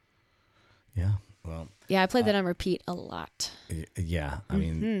 Yeah. Well. Yeah, I played that on repeat a lot. Yeah, I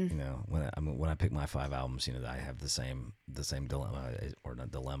mean, when I pick my 5 albums, I have the same dilemma, or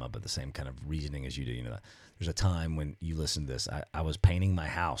not dilemma, but the same kind of reasoning as you do. There's a time when you listen to this. I was painting my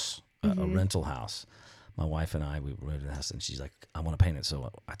house, a rental house. My wife and we rented a house, and she's like, I want to paint it.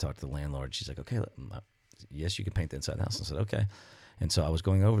 So I talked to the landlord. She's like, okay, yes, you can paint the inside of the house. I said, okay. And so I was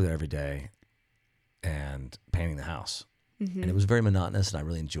going over there every day and painting the house. And it was very monotonous, and I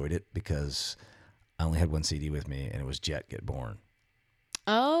really enjoyed it because I only had one CD with me, and it was Jet Get Born.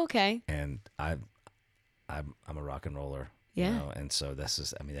 Oh, okay. And I'm a rock and roller. Yeah. And so this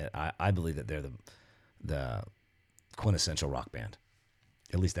is, I believe that they're the quintessential rock band.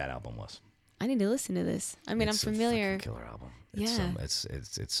 At least that album was. I need to listen to this. I mean, It's I'm familiar. a fucking killer album. Yeah.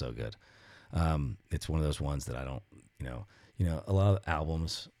 It's so good. It's one of those ones that I don't, a lot of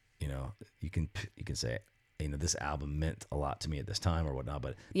albums, you can say, this album meant a lot to me at this time or whatnot,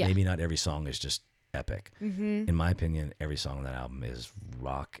 but maybe not every song is just epic. In my opinion, every song on that album is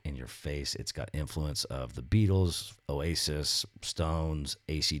rock in your face. It's got influence of the Beatles, Oasis, Stones,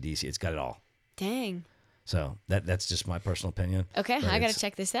 AC/DC. It's got it all. Dang. So that's just my personal opinion. Okay, I got to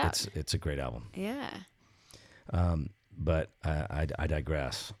check this out. It's a great album. Yeah. But I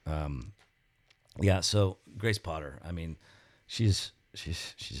digress. So Grace Potter, she's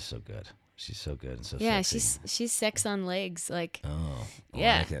just so good. She's so good and so Yeah, sexy. she's sex on legs. Like, Oh,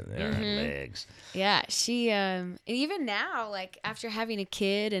 yeah. I like it. There are legs. yeah, she and even now, like after having a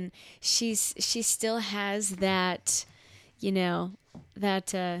kid, and she still has that, you know,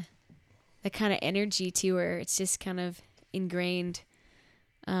 that kind of energy to her. It's just kind of ingrained.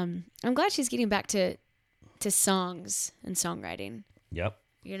 I'm glad she's getting back to songs and songwriting. Yep.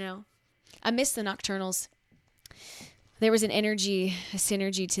 You know, I miss the Nocturnals. There was an energy, a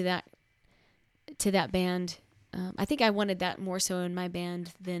synergy to that band. I think I wanted that more so in my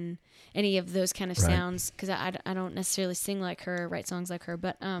band than any of those kind of Right. sounds, because I don't necessarily sing like her or write songs like her,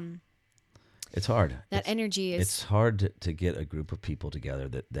 but It's hard. that energy is It's hard to get a group of people together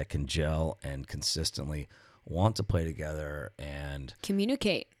that can gel and consistently want to play together and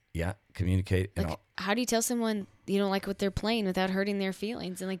communicate. communicate. And Like, how do you tell someone you don't like what they're playing without hurting their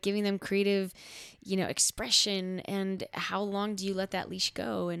feelings, and like giving them creative, expression? And how long do you let that leash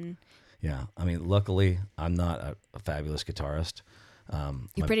go? And yeah, I mean, luckily, I'm not a fabulous guitarist.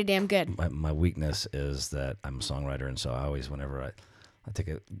 you're pretty damn good. My weakness is that I'm a songwriter, and so I always, whenever I take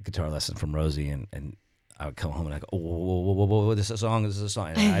a guitar lesson from Rosie, and I would come home and I go, whoa, this is a song,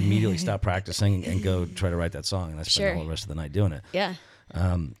 and I immediately stop practicing and go try to write that song, and I spend Sure. the whole rest of the night doing it. Yeah.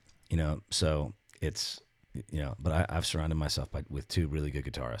 So it's, but I've surrounded myself with two really good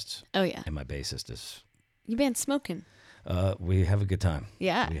guitarists, Oh yeah. and my bassist is, You been smoking. we have a good time.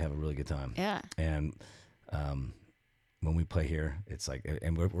 Yeah. We have a really good time. Yeah. And when we play here, it's like,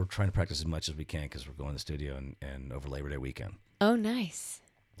 and we're trying to practice as much as we can because we're going to the studio and over Labor Day weekend. Oh, nice.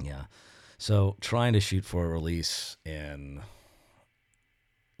 Yeah. So trying to shoot for a release in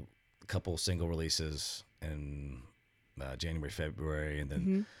a couple single releases in January, February, and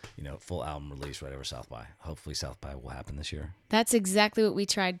then, full album release right over South by. Hopefully South by will happen this year. That's exactly what we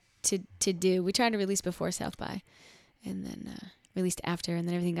tried to do. We tried to release before South by, and then released after, and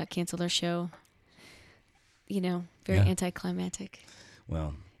then everything got canceled. Our show, very Yeah. anticlimactic.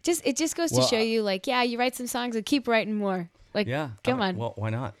 Well, It just goes to Well, show you, like, yeah, you write some songs and keep writing more. Like, yeah. come on. Well,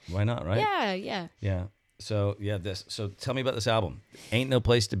 why not? Why not, right? Yeah, yeah. Yeah. So, so tell me about this album. Ain't No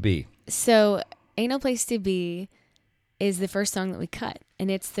Place to Be. So, Ain't No Place to Be is the first song that we cut,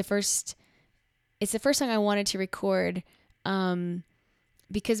 and it's the first song I wanted to record,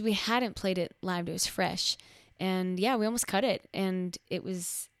 because we hadn't played it live. It was fresh, and yeah, we almost cut it, and it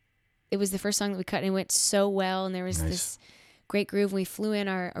was the first song that we cut, and it went so well, and there was Nice. this great groove. We flew in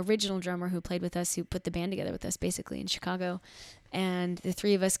our original drummer who played with us, who put the band together with us basically in Chicago, and the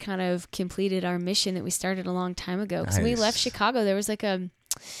three of us kind of completed our mission that we started a long time ago. Because when we Nice. left Chicago, there was like it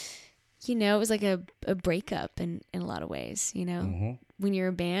was like a breakup in a lot of ways, when you're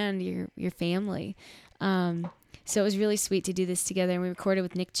a band, you're family. So it was really sweet to do this together. And we recorded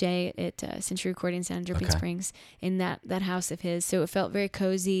with Nick J at Century Recording Sound in Dripping Okay. Springs in that house of his. So it felt very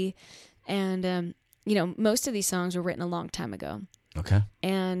cozy. And, most of these songs were written a long time ago. Okay.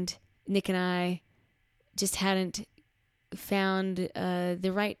 And Nick and I just hadn't found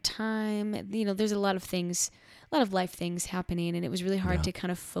the right time. There's a lot of life things happening, and it was really hard Yeah. to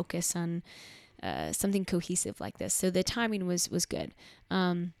kind of focus on something cohesive like this. So the timing was good.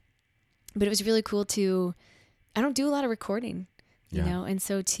 But it was really cool I don't do a lot of recording, Yeah. and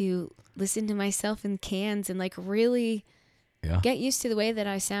so to listen to myself in cans and like really get used to the way that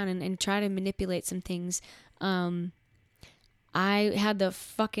I sound and try to manipulate some things. I had the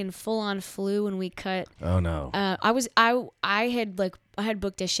fucking full on flu when we cut. Oh no. I had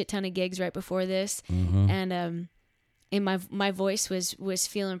booked a shit ton of gigs right before this, and my voice was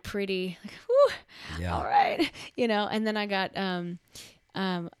feeling pretty like, whew, Yeah. all right, and then I got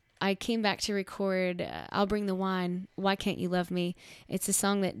I came back to record I'll Bring the Wine, Why Can't You Love Me? It's a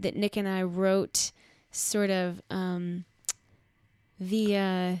song that Nick and I wrote sort of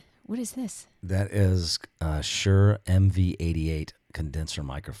what is this? That is Shure MV88 condenser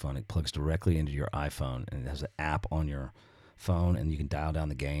microphone. It plugs directly into your iPhone, and it has an app on your phone, and you can dial down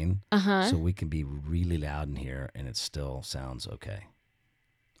the gain. So we can be really loud in here, and it still sounds okay.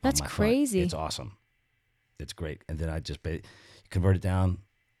 That's on my phone. crazy. It's awesome. It's great. And then I just convert it down,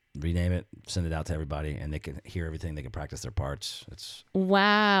 rename it, send it out to everybody, and they can hear everything. They can practice their parts. It's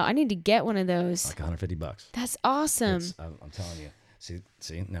Wow, I need to get one of those. like $150. That's awesome. I'm telling you. See,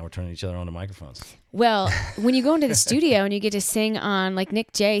 now we're turning each other on to microphones. Well, when you go into the studio and you get to sing on, like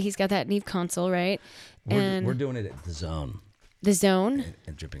Nick J, he's got that Neve console, right? We're doing it at The Zone The Zone.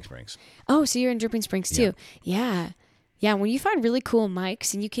 in Dripping Springs. Oh, so you're in Dripping Springs too. Yeah. Yeah, when you find really cool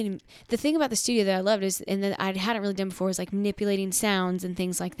mics and you can, the thing about the studio that I loved is, and that I hadn't really done before, is like manipulating sounds and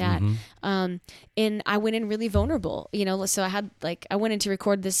things like that. And I went in really vulnerable, so I went in to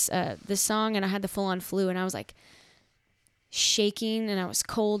record this song, and I had the full on flu, and I was like, shaking and I was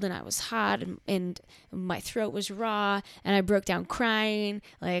cold and I was hot and my throat was raw and I broke down crying.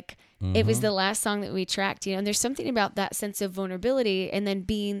 Like it was the last song that we tracked, you know, and there's something about that sense of vulnerability and then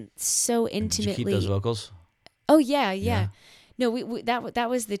being so intimately. Did you keep those vocals? Oh yeah. No, we that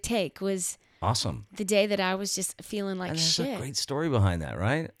was the take, was awesome. The day that I was just feeling like and there's shit. a great story behind that,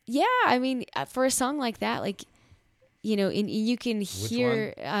 right? Yeah, I mean, for a song like that, like, you know, and you can Which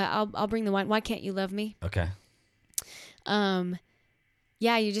hear. I'll bring the one. Why Can't You Love Me? Okay.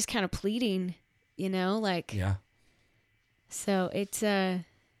 Yeah, you're just kind of pleading, you know, like. Yeah. So it's Well,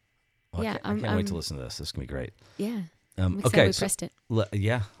 yeah. I can't wait to listen to this. This is gonna be great. Yeah. I'm excited okay. we pressed it.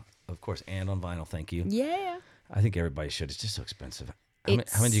 Yeah, of course, and on vinyl. Thank you. Yeah. I think everybody should. It's just so expensive.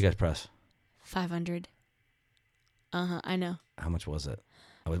 How many do you guys press? 500. I know. How much was it?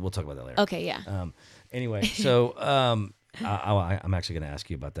 We'll talk about that later. Okay. Yeah. Anyway, so I'm actually going to ask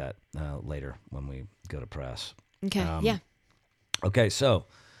you about that later when we go to press. Okay. Yeah. Okay, so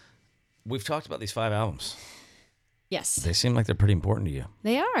we've talked about these 5 albums. Yes. They seem like they're pretty important to you.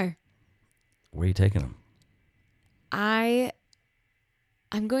 They are. Where are you taking them? I'm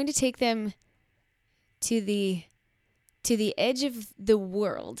going to take them to the edge of the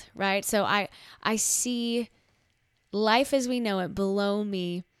world, right? So I see life as we know it below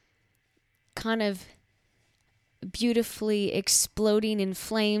me kind of beautifully exploding in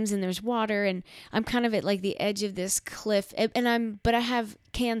flames, and there's water, and I'm kind of at like the edge of this cliff, but I have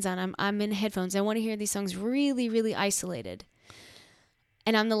cans on. I'm in headphones. I want to hear these songs really, really isolated.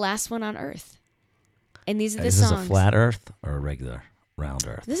 And I'm the last one on Earth. And these are the songs. Is this a flat Earth or a regular round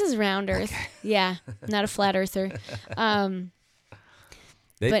Earth? This is round Earth. Okay. Yeah, not a flat earther.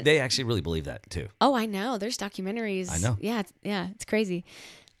 They actually really believe that too. Oh, I know. There's documentaries. I know. Yeah, it's crazy.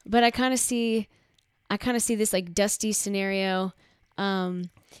 But I kind of see this like dusty scenario, and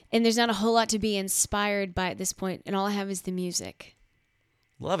there's not a whole lot to be inspired by at this point, and all I have is the music.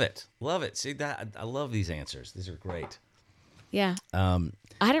 Love it. See that? I love these answers. These are great. Yeah.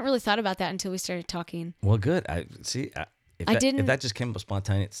 I hadn't really thought about that until we started talking. Well, good. If that just came up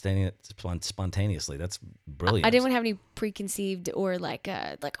spontaneously, that's brilliant. I didn't have any preconceived or like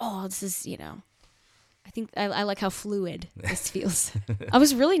this is, you know. I think I like how fluid this feels. I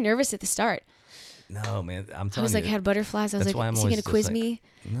was really nervous at the start. No, man, I'm telling you. I was like, had butterflies. I was like, is he going to quiz me?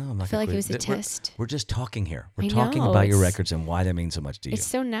 No, I'm not. I feel like it was a test. We're just talking here. We're talking about your records and why they mean so much to you. It's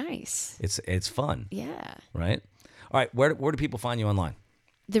so nice. It's fun. Yeah. Right? All right, where do people find you online?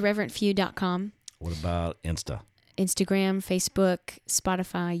 TheReverentFew.com. What about Instagram, Facebook,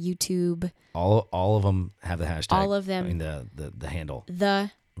 Spotify, YouTube. All of them have the hashtag. All of them. I mean the handle.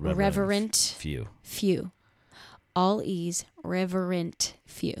 The Reverent Few. All E's, Reverent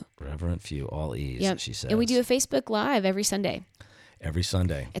Few. Reverent Few, all E's, yep. She says. And we do a Facebook Live every Sunday. Every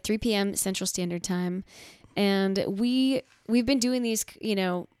Sunday. At 3 p.m. Central Standard Time. And we've been doing these, you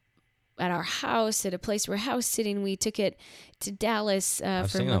know, at our house, at a place we're house sitting. We took it to Dallas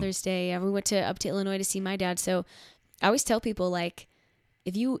for Mother's Day. We went up to Illinois to see my dad. So I always tell people, like,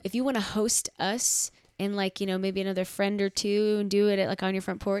 if you want to host us and, like, you know, maybe another friend or two and do it at, like, on your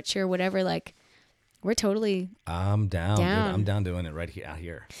front porch or whatever, like, we're totally I'm down. Dude. I'm down doing it right here, out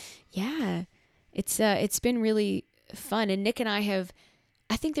here. Yeah. It's been really fun. And Nick and I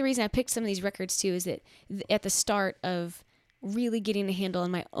think the reason I picked some of these records too is that at the start of really getting a handle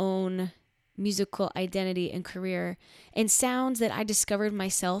on my own musical identity and career and sounds that I discovered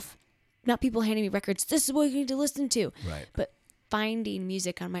myself, not people handing me records, this is what you need to listen to. Right. But finding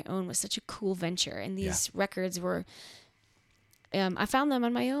music on my own was such a cool venture. And these records were, I found them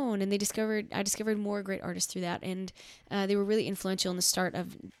on my own, and I discovered more great artists through that. And they were really influential in the start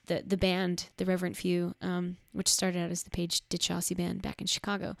of the band, The Reverent Few, which started out as the Paige DeChaussee Band back in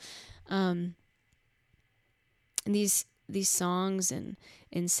Chicago. And these songs and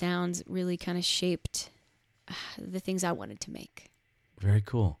sounds really kind of shaped the things I wanted to make. Very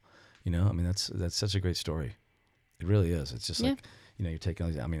cool. You know, I mean, that's such a great story. It really is. It's just like, you know, you're taking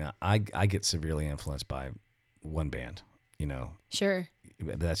all these, I mean, I get severely influenced by one band, you know. Sure.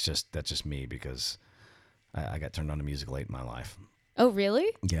 That's just me because I got turned on to music late in my life. Oh, really?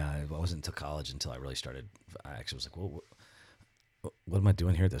 Yeah. I wasn't until college until I really started. I actually was like, well, what am I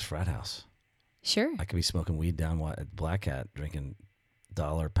doing here at this frat house? Sure. I could be smoking weed down at Black Hat, drinking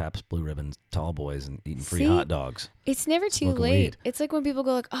 $1 Pabst Blue Ribbon tall boys and eating free hot dogs. It's never too smoking late. Weed. It's like when people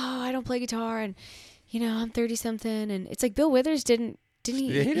go like, "Oh, I don't play guitar," and you know, I'm 30 something, and it's like Bill Withers didn't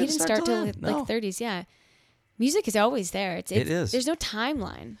he? Yeah, he didn't start till like 30s. Yeah, music is always there. It is. There's no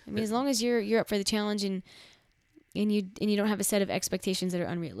timeline. I mean, as long as you're up for the challenge and you don't have a set of expectations that are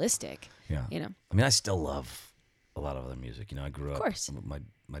unrealistic. Yeah. You know. I mean, I still love a lot of other music. You know, I grew up. Of course.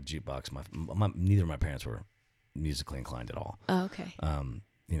 My jukebox. My neither of my parents were musically inclined at all. Oh, okay.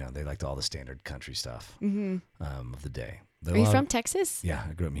 They liked all the standard country stuff of the day. Are you from Texas? Yeah,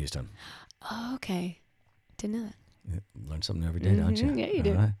 I grew up in Houston. Oh, okay. Didn't know that. You learn something every day, don't you? Yeah, you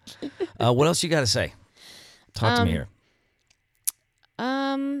do. All right. What else you got to say? Talk to me here.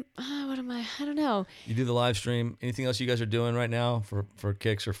 What am I? I don't know. You do the live stream. Anything else you guys are doing right now for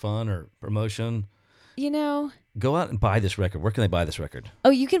kicks or fun or promotion? Go out and buy this record. Where can they buy this record? Oh,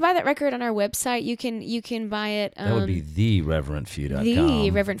 you can buy that record on our website. You can buy it. That would be thereverendfew.com.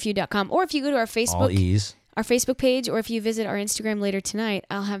 Thereverendfew.com. Or if you go to our Facebook, all E's. Our Facebook page, or if you visit our Instagram later tonight,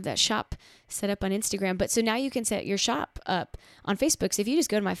 I'll have that shop set up on Instagram. But so now you can set your shop up on Facebook. So if you just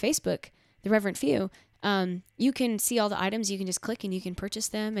go to my Facebook, The Reverend Few, you can see all the items. You can just click and you can purchase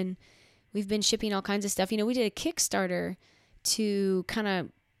them. And we've been shipping all kinds of stuff. We did a Kickstarter to kind of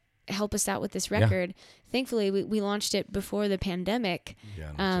help us out with this record. Yeah. Thankfully, we launched it before the pandemic.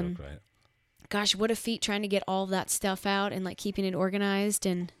 Yeah, no joke, right? Gosh, what a feat trying to get all of that stuff out and like keeping it organized.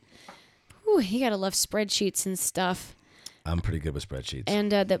 And you gotta love spreadsheets and stuff. I'm pretty good with spreadsheets.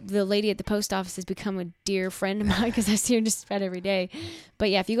 And the lady at the post office has become a dear friend of mine because I see her just about every day. But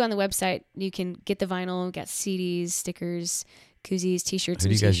yeah, if you go on the website, you can get the vinyl. We've got CDs, stickers, koozies, T-shirts. Who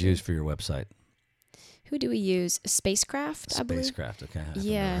do you guys use for your website? Who do we use? Spacecraft, I believe. Spacecraft, okay. I've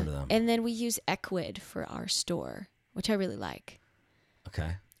yeah, never heard of them. And then we use Equid for our store, which I really like.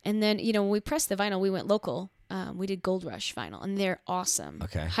 Okay. And then, when we pressed the vinyl, we went local. We did Gold Rush vinyl, and they're awesome.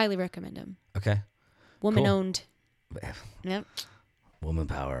 Okay. Highly recommend them. Okay. Woman-owned. Yep. Woman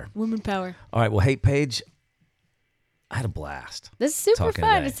power. Woman power. All right. Well, hey, Paige, I had a blast. This is super fun.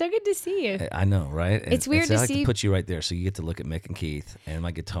 Today. It's so good to see you. I know, right? It's weird to see. I like to put you right there so you get to look at Mick and Keith and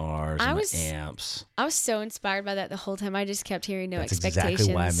my guitars and my amps. I was so inspired by that the whole time. I just kept hearing That's expectations.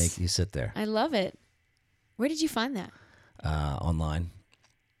 Exactly why I make you sit there. I love it. Where did you find that? Online.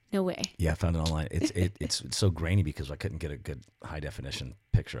 No way. Yeah, I found it online. It's so grainy because I couldn't get a good high definition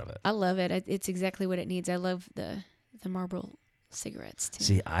picture of it. I love it. It's exactly what it needs. I love the Marlboro cigarettes too.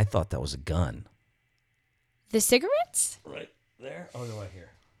 See, I thought that was a gun. The cigarettes? Right there. Oh no, right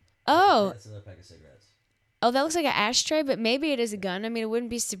here. Oh. That's another pack of cigarettes. Oh, that looks like an ashtray, but maybe it is a gun. I mean, I wouldn't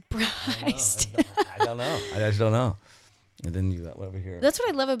be surprised. I don't know. I just don't know. And then you got over here. That's what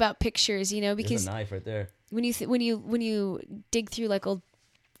I love about pictures, because there's a knife right there. When you dig through like old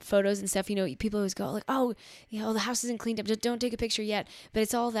photos and stuff, people always go like, oh, the house isn't cleaned up, just don't take a picture yet. But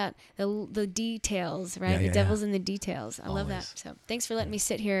it's all that the details, right? The devil's in the details. I love that. So thanks for letting me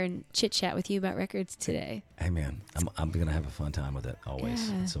sit here and chit chat with you about records today. Hey man, I'm gonna have a fun time with it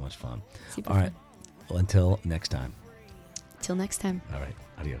always. Yeah. It's so much fun. Super all right. fun. Well, until next time. Till next time. All right.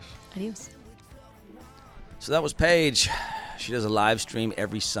 Adios. Adios. So that was Paige. She does a live stream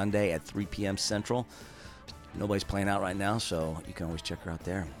every Sunday at 3 p.m. Central. Nobody's playing out right now, so you can always check her out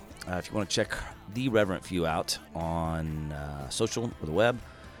there. If you want to check The Reverend Few out on social or the web,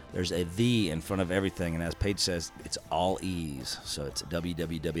 there's a "the" in front of everything. And as Paige says, it's all E's. So it's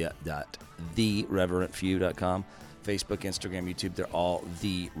www.thereverendfew.com. Facebook, Instagram, YouTube, they're all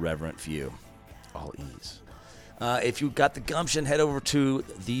The Reverend Few. All E's. If you've got the gumption, head over to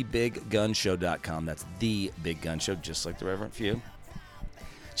thebiggunshow.com. That's The Big Gun Show, just like The Reverend Few.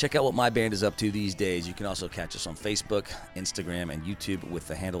 Check out what my band is up to these days. You can also catch us on Facebook, Instagram, and YouTube with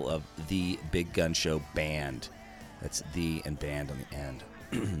the handle of The Big Gun Show Band. That's the and band on the end.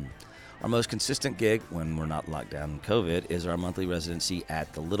 Our most consistent gig when we're not locked down in COVID is our monthly residency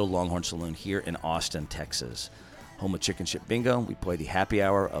at the Little Longhorn Saloon here in Austin, Texas. Home of Chicken Ship Bingo. We play the happy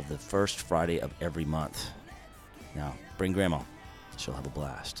hour of the first Friday of every month. Now, bring Grandma. She'll have a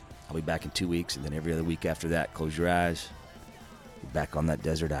blast. I'll be back in 2 weeks, and then every other week after that, close your eyes. Back on that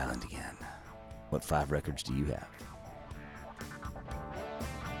desert island again. What 5 records do you have?